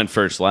 first. You went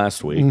first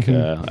last week.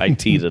 I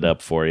teed it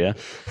up for you.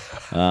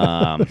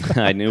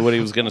 I knew what he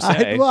was going to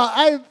say.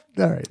 All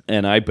right.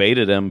 And I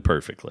baited him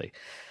perfectly.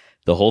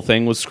 The whole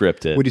thing was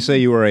scripted. Would you say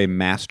you were a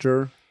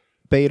master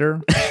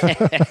baiter?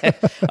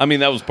 I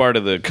mean, that was part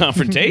of the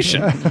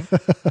confrontation.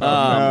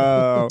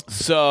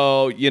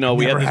 So, we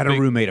never had a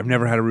roommate. I've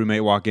never had a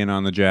roommate walk in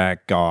on the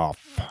jack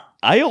off.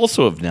 I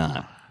also have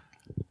not.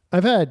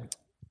 I've had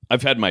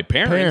my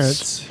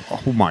parents.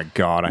 Oh my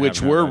God.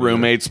 Which were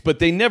roommates, but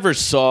they never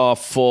saw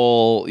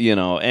full,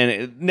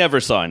 and never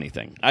saw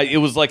anything. It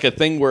was like a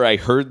thing where I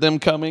heard them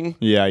coming.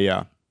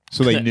 Yeah.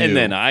 So they knew. And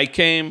then I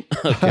came.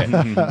 Okay.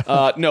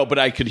 No, but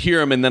I could hear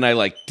them, and then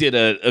I did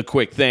a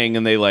quick thing,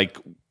 and they kind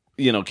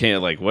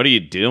of what are you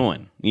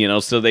doing?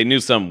 So they knew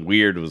something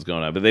weird was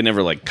going on, but they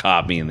never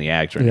caught me in the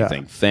act or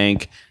anything.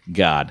 Thank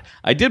God.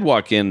 I did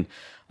walk in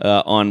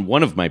on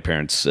one of my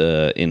parents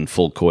in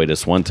full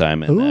coitus one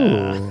time,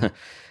 and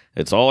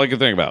it's all I could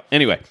think about.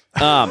 Anyway,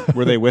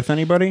 were they with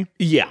anybody?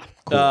 Yeah.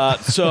 Cool.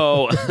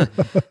 So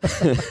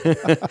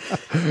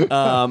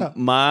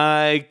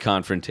my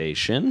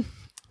confrontation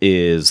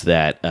is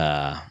that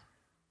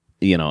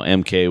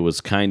MK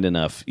was kind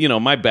enough.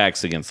 My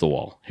back's against the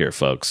wall here,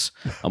 folks.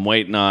 I'm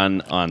waiting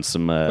on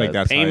some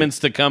payments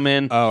to come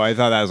in. Oh, I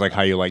thought that was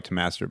how you like to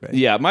masturbate.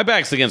 Yeah, my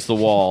back's against the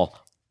wall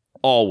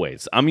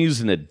always. I'm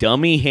using a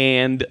dummy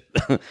hand,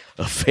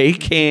 a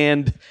fake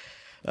hand.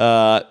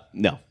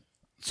 No.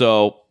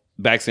 So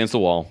back's against the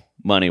wall,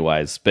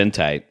 money-wise, been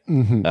tight.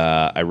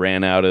 I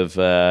ran out of,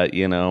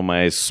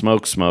 my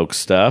smoke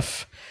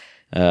stuff.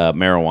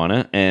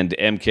 Marijuana, and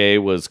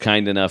MK was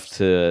kind enough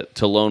to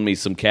loan me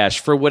some cash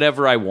for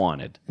whatever I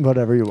wanted.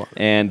 Whatever you want.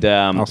 And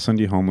I'll send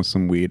you home with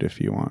some weed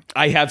if you want.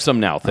 I have some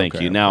now,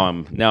 thank you. Now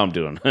I'm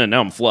doing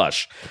now I'm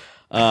flush.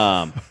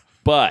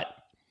 But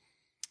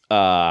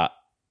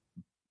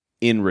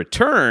in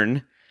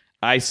return,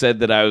 I said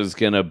that I was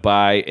going to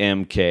buy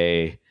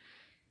MK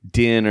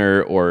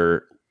dinner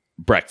or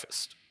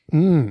breakfast.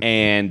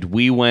 And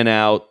we went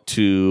out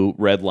to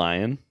Red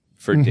Lion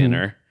for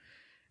dinner.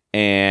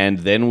 And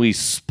then we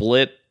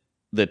split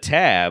the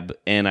tab,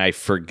 and I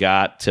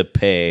forgot to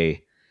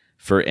pay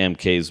for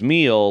MK's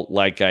meal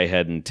like I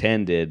had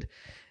intended.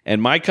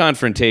 And my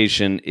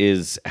confrontation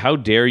is, how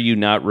dare you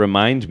not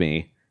remind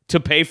me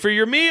to pay for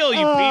your meal, you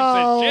piece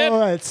of shit. Oh,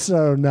 that's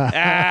so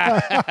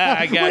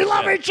nice. We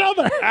love each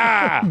other.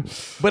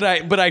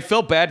 But I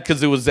felt bad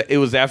because it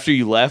was after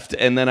you left,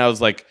 and then I was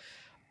like,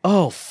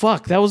 oh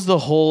fuck! That was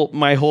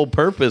my whole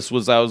purpose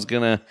was I was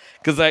gonna,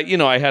 because I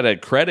had a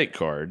credit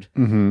card,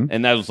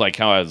 and that was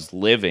how I was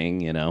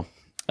living,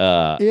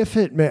 If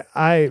it may,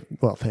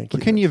 thank you.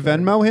 Can you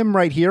Venmo him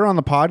right here on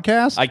the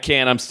podcast? I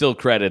can. I'm still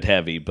credit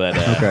heavy, but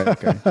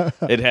okay.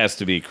 It has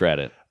to be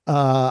credit.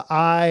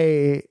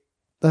 That's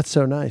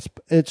so nice.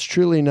 It's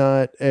truly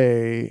not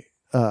a.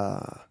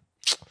 Yeah,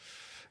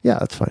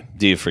 that's fine.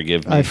 Do you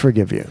forgive me? I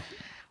forgive you.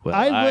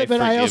 Well,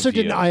 but I also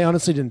didn't. I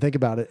honestly didn't think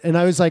about it, and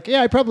I was like,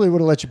 "Yeah, I probably would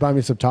have let you buy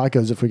me some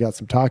tacos if we got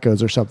some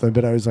tacos or something."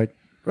 But I was like,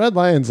 "Red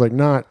Lion's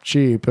not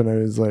cheap," and I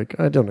was like,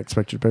 "I don't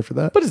expect you to pay for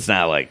that." But it's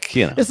not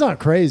it's not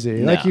crazy.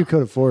 No. You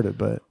could afford it,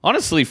 but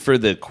honestly, for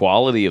the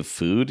quality of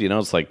food,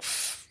 it's like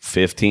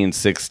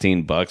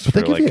 $15-$16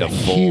 for a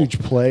huge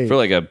plate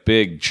for a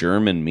big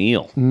German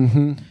meal.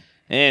 Mm-hmm.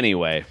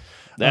 Anyway,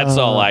 that's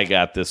all I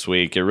got this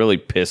week. It really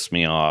pissed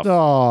me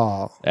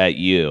off at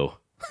you.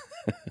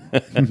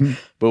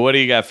 But what do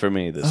you got for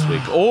me this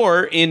week,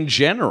 or in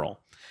general?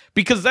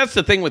 Because that's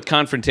the thing with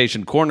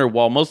Confrontation Corner.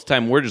 While most of the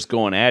time we're just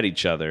going at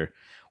each other,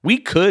 we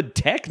could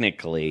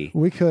technically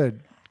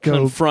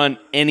confront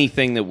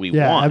anything that we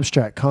want.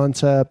 Abstract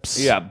concepts.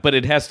 Yeah, but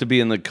it has to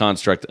be in the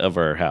construct of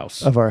our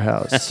house.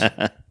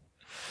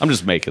 I'm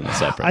just making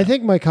this up. I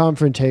think my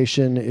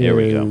confrontation is. Here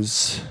we go.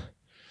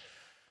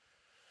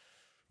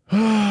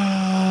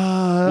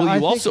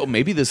 Well,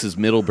 maybe this is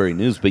Middlebury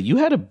news, but you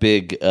had a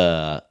big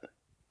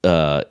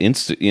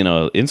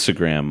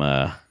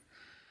Instagram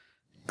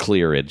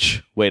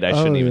clearage. Wait, I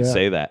shouldn't even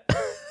say that.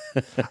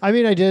 I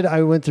mean, I did.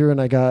 I went through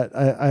and I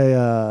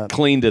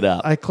cleaned it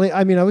up. I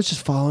was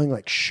just following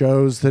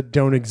shows that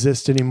don't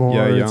exist anymore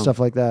and stuff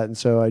like that, and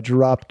so I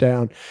dropped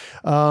down.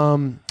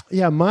 My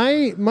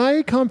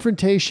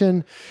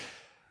confrontation.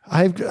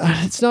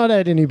 It's not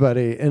at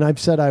anybody, and I've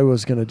said I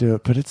was going to do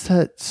it, but it's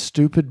that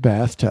stupid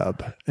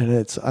bathtub,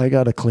 and I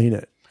got to clean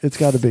it. It's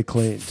got to be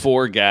clean.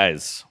 4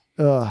 guys.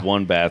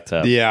 One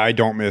bathtub. Yeah, I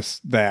don't miss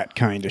that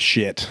kind of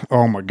shit.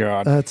 Oh my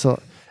God. That's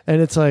all.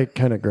 And it's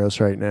kind of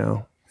gross right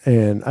now.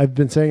 And I've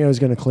been saying I was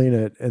going to clean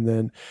it.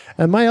 And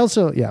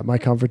my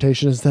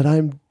confrontation is that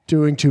I'm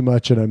doing too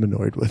much and I'm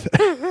annoyed with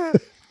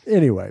it.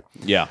 Anyway.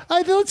 Yeah.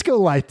 Let's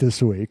go light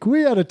this week.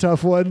 We had a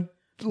tough one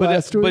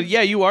last week. But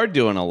yeah, you are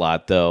doing a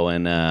lot though.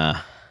 And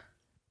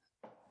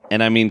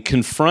And I mean,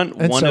 confront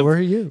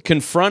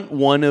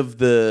one of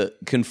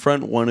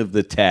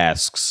the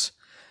tasks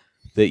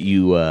that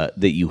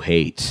you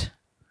hate.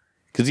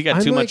 Because you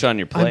got too much on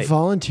your plate. I'm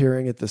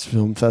volunteering at this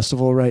film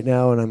festival right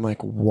now, and I'm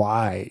like,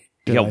 why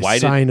did I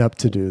sign up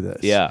to do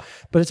this? Yeah.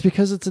 But it's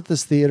because it's at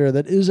this theater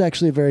that is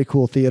actually a very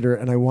cool theater,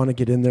 and I want to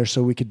get in there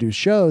so we could do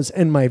shows.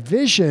 And my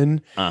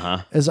vision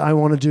is I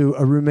want to do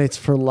a Roommates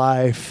for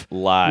Life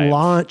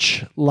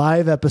launch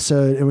live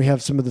episode, and we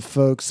have some of the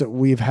folks that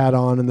we've had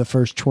on in the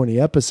first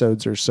 20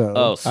 episodes or so.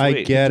 Oh, sweet. I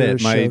get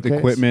it. My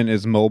equipment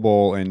is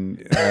mobile,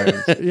 and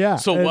yeah.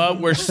 So what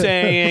we're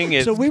saying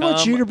is, so we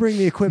want you to bring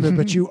the equipment,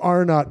 but you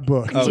are not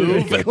booked.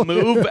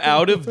 Move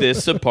out of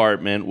this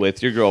apartment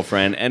with your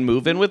girlfriend and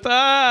move in with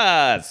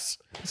us.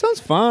 Sounds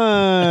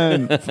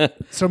fun.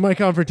 So my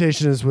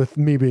confrontation is with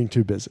me being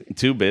too busy.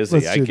 Too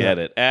busy. I get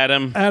it.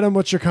 Adam,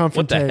 what's your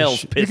confrontation? What the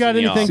hell's pissing you got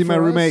anything off? See my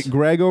for roommate us?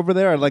 Greg over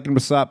there? I'd like him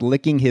to stop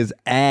licking his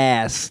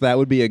ass. That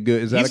would be a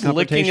good. Is that he's a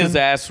confrontation? licking his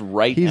ass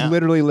right He's now.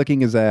 literally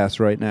licking his ass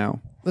right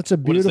now. That's a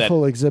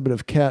beautiful exhibit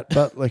of cat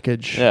butt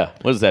lickage. Yeah.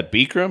 What is that,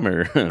 Bikram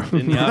or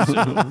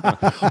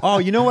Vinyasa? Oh,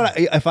 you know what?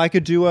 If I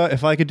could do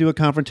a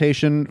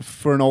confrontation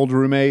for an old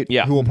roommate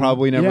who will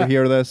probably never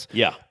hear this.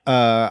 Yeah.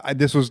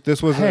 This was.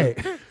 Hey.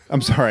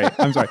 I'm sorry.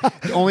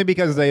 Only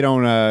because they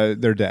don't.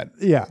 They're dead.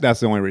 Yeah. That's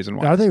the only reason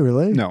why. Are they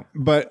really? No,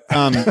 but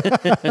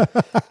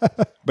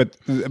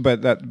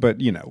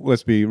but you know,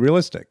 let's be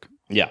realistic.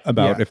 Yeah.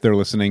 About if they're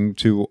listening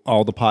to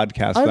all the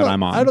podcasts that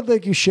I'm on. I don't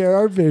think you share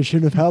our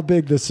vision of how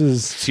big this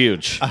is. It's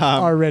huge.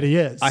 Already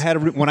is. I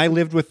had when I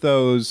lived with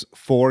those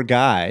 4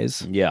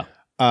 guys. Yeah.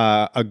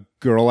 A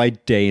girl I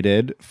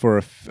dated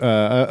for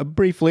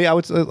briefly. I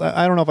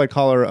don't know if I'd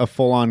call her a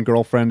full-on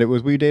girlfriend.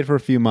 We dated for a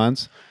few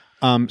months.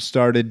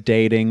 Started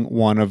dating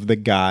one of the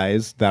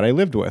guys that I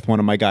lived with, one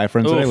of my guy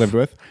friends that I lived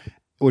with,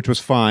 which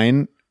was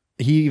fine.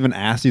 He even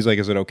asked, he's like,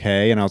 "Is it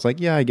okay?" And I was like,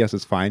 "Yeah, I guess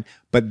it's fine."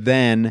 But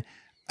then,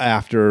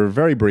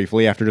 very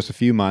briefly, after just a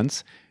few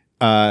months,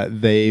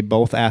 they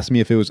both asked me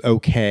if it was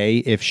okay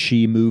if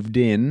she moved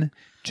in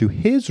to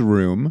his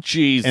room.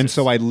 Jesus. And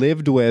so I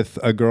lived with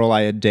a girl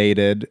I had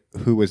dated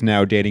who was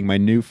now dating my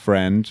new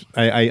friend.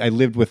 I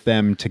lived with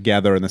them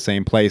together in the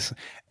same place.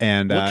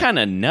 And what kind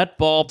of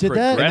nutball Did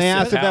that- progressive and they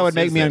asked if that would house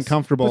make is me this?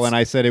 uncomfortable, and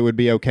I said it would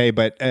be okay.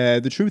 But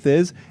the truth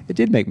is, it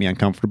did make me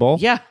uncomfortable.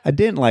 Yeah. I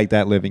didn't like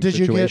that living Did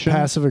you situation. get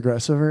passive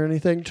aggressive or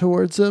anything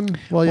towards them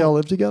while y'all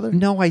lived together?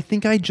 No, I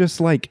think I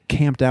just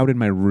camped out in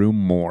my room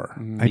more.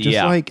 I just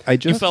Yeah. I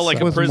just You felt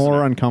like a was prisoner.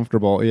 more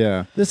uncomfortable.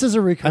 Yeah. This is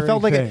a recurring I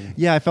felt like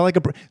thing. I felt like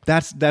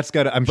that's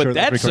got. I'm sure But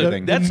that's a recurring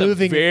thing. that's a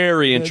Moving-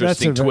 very that's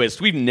interesting a very- twist.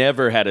 We've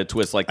never had a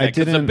twist like that.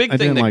 Because the big I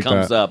thing didn't that like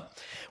comes that. up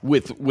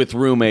with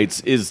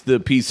roommates is the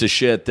piece of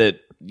shit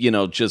that,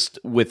 just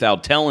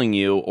without telling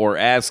you or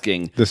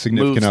asking, The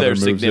significant moves other their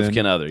moves significant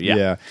in. other. Yeah.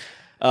 Yeah.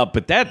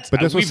 But this But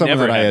this was someone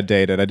that I had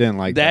dated. I didn't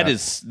like that. That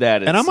is,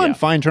 and I'm on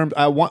fine terms.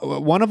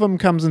 One of them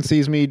comes and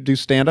sees me do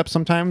stand up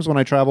sometimes when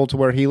I travel to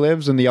where he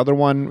lives, and the other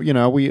one,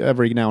 we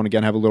every now and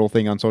again have a little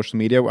thing on social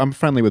media. I'm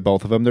friendly with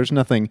both of them. There's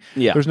nothing.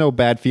 Yeah. There's no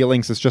bad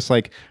feelings. It's just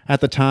like at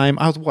the time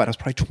I was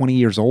probably 20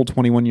 years old,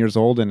 21 years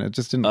old, and it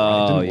just didn't.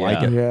 I didn't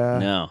like it. Yeah.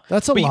 No.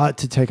 That's a But- lot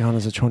to take on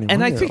as a 21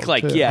 And I think too. I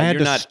yeah, had you're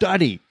to not.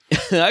 study.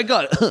 I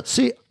got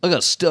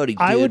study. Dude.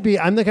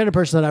 I'm the kind of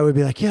person that I would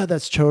be like, yeah,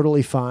 that's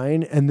totally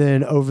fine. And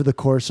then over the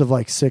course of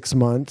 6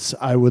 months,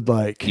 I would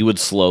You would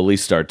slowly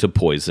start to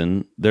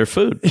poison their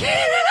food.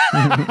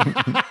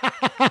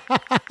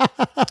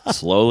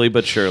 Slowly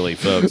but surely,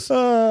 folks.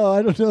 oh,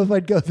 I don't know if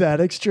I'd go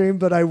that extreme,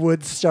 but I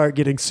would start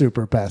getting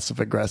super passive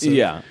aggressive.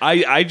 Yeah,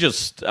 I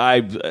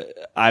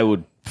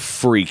would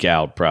freak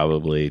out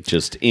probably.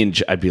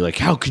 I'd be like,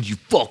 how could you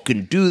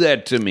fucking do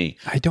that to me?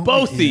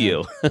 Both of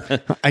you.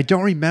 I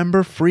don't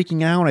remember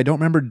freaking out. I don't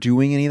remember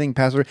doing anything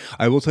passive.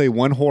 I will tell you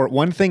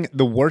one thing,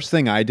 the worst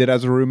thing I did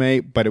as a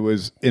roommate, but it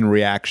was in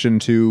reaction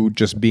to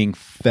just being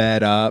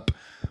fed up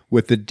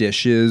with the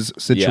dishes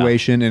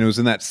situation, and it was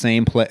in that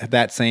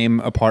same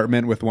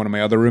apartment with one of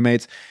my other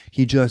roommates.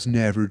 He just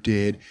never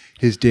did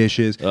his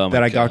dishes.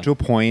 I got to a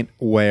point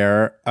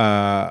where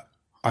I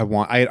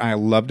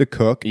love to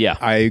cook. Yeah.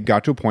 I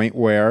got to a point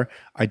where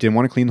I didn't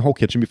want to clean the whole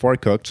kitchen before I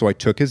cooked, so I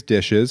took his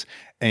dishes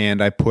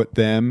and I put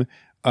them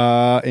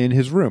in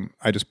his room.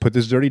 I just put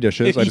his dirty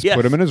dishes. I just Yes.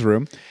 put them in his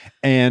room.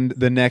 And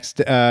the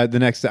next, I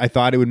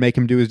thought it would make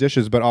him do his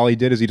dishes, but all he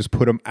did is he just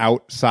put them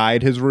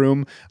outside his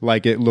room,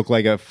 like it looked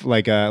like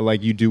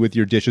like you do with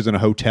your dishes in a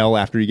hotel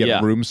after you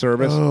get room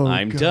service.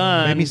 I'm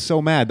done. Made me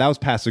so mad. That was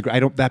passive.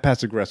 That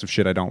passive aggressive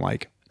shit I don't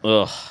like.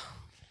 Ugh.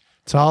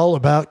 It's all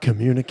about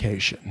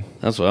communication.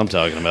 That's what I'm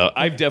talking about.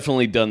 I've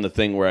definitely done the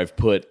thing where I've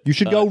put. You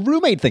should go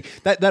roommate thing.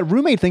 That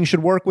roommate thing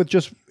should work with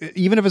just,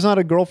 even if it's not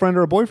a girlfriend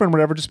or a boyfriend, or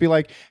whatever. Just be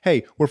like,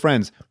 hey, we're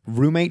friends.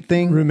 Roommate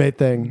thing. Roommate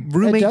thing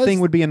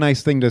Would be a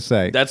nice thing to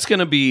say. That's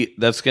gonna be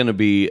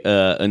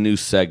a new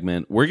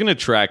segment. We're gonna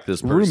track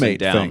this person Roommate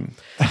down. thing.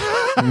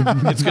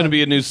 It's gonna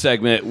be a new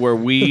segment where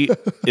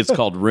it's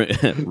called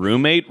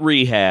roommate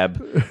rehab,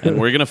 and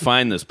we're gonna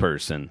find this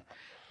person,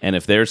 and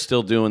if they're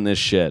still doing this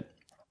shit,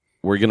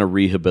 we're gonna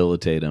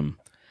rehabilitate him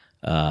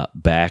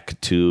back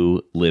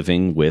to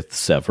living with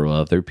several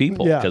other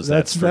people. Yeah, because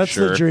that's for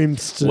sure the dream.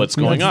 what's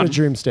going on. The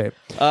dream state.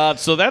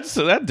 So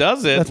that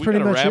does it. That's We pretty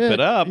gotta much wrap it. it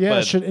up.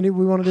 Yeah. but We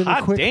want to do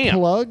any quick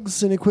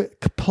plugs? Any quick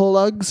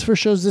plugs for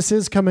shows? This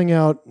is coming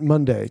out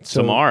Monday.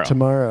 So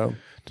Tomorrow.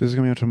 This is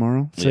coming out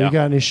tomorrow. So you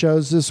got any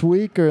shows this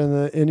week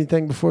or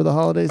anything before the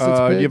holidays?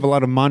 That's Do big? you have a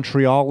lot of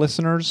Montreal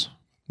listeners?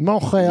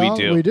 Montreal,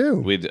 we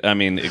do. I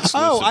mean,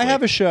 exclusively. Oh, I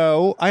have a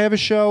show.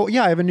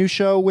 Yeah, I have a new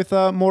show with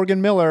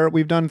Morgan Miller.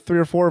 We've done 3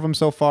 or 4 of them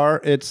so far.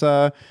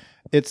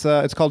 It's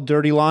called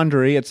Dirty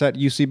Laundry. It's at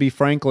UCB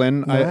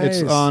Franklin.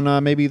 Nice. It's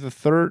on maybe the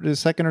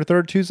second or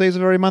third Tuesdays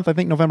of every month. I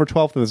think November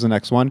 12th is the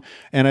next one.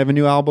 And I have a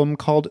new album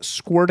called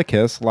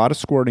Squirticus. A lot of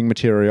squirting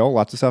material.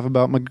 Lots of stuff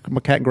about my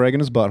cat Greg and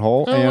his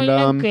butthole. Oh, I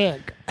love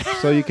Greg.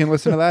 So you can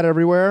listen to that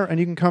everywhere, and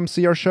you can come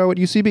see our show at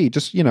UCB.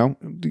 Just,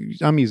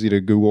 I'm easy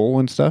to Google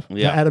and stuff.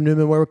 Yeah. Adam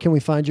Newman, where can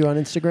we find you on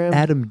Instagram?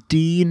 Adam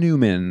D.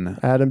 Newman.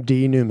 Adam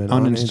D. Newman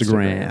on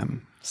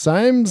Instagram.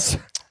 Symes?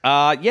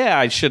 Yeah,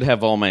 I should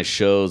have all my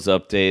shows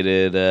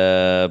updated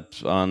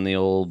on the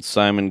old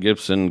Simon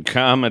Gibson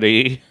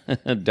Comedy.com.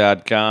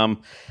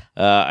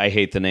 I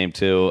hate the name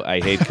too.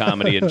 I hate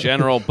comedy in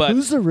general. But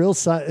who's the real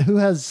who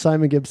has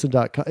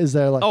SimonGibson.com? Is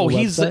there like a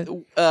he's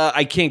website?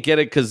 I can't get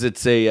it because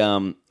it's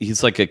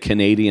he's like a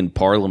Canadian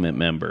Parliament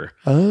member.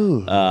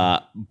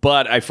 But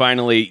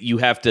you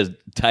have to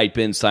type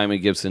in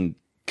Simon Gibson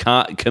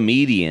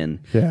comedian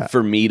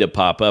for me to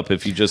pop up.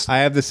 If you just I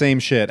have the same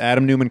shit,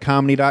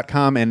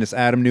 AdamNewmanComedy.com, and it's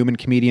Adam Newman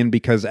Comedian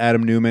because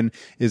Adam Newman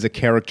is a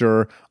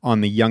character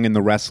on The Young and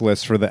the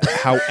Restless for the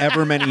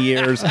however many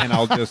years, and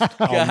I'll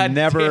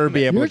never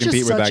be able to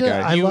compete with that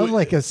guy. I love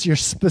you're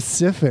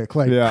specific,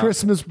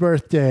 Christmas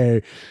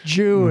birthday,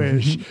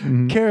 Jewish,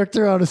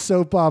 character on a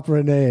soap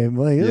opera name.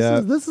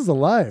 This is a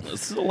life.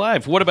 This is a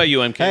life. What about you,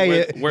 MK?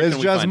 Hey, where it's can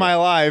we just find my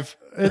life.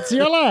 It's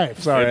your life.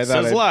 Sorry, it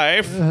says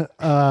life.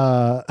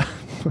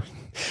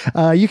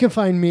 You can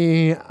find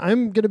me.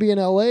 I'm going to be in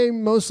LA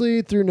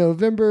mostly through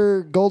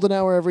November. Golden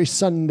Hour every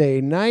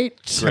Sunday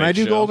night. Can I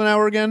do Golden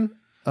Hour again?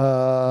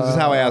 This is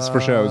how I ask for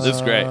shows. This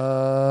is great.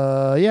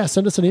 Yeah,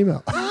 send us an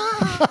email.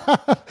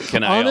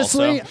 Can I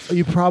Honestly,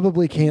 you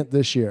probably can't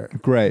this year.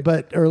 Great.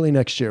 But early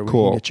next year, we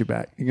can get you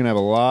back. You're going to have a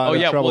lot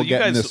of trouble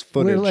getting this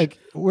footage.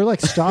 We're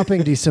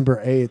stopping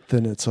December 8th,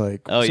 and it's we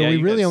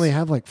really only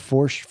have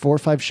 4 or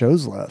 5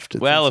 shows left.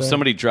 It's if insane.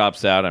 somebody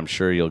drops out, I'm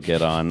sure you'll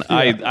get on.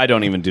 I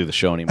don't even do the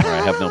show anymore.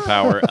 I have no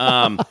power.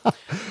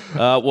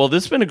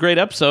 This has been a great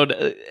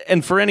episode.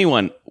 And for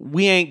anyone,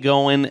 we ain't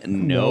going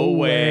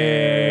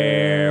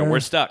nowhere.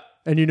 We're stuck.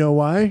 And you know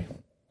why?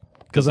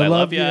 Because I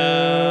love you.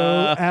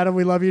 Adam,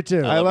 we love you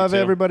too. I love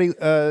everybody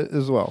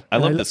as well. I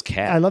love this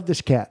cat. I love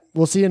this cat.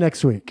 We'll see you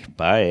next week.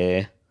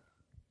 Bye.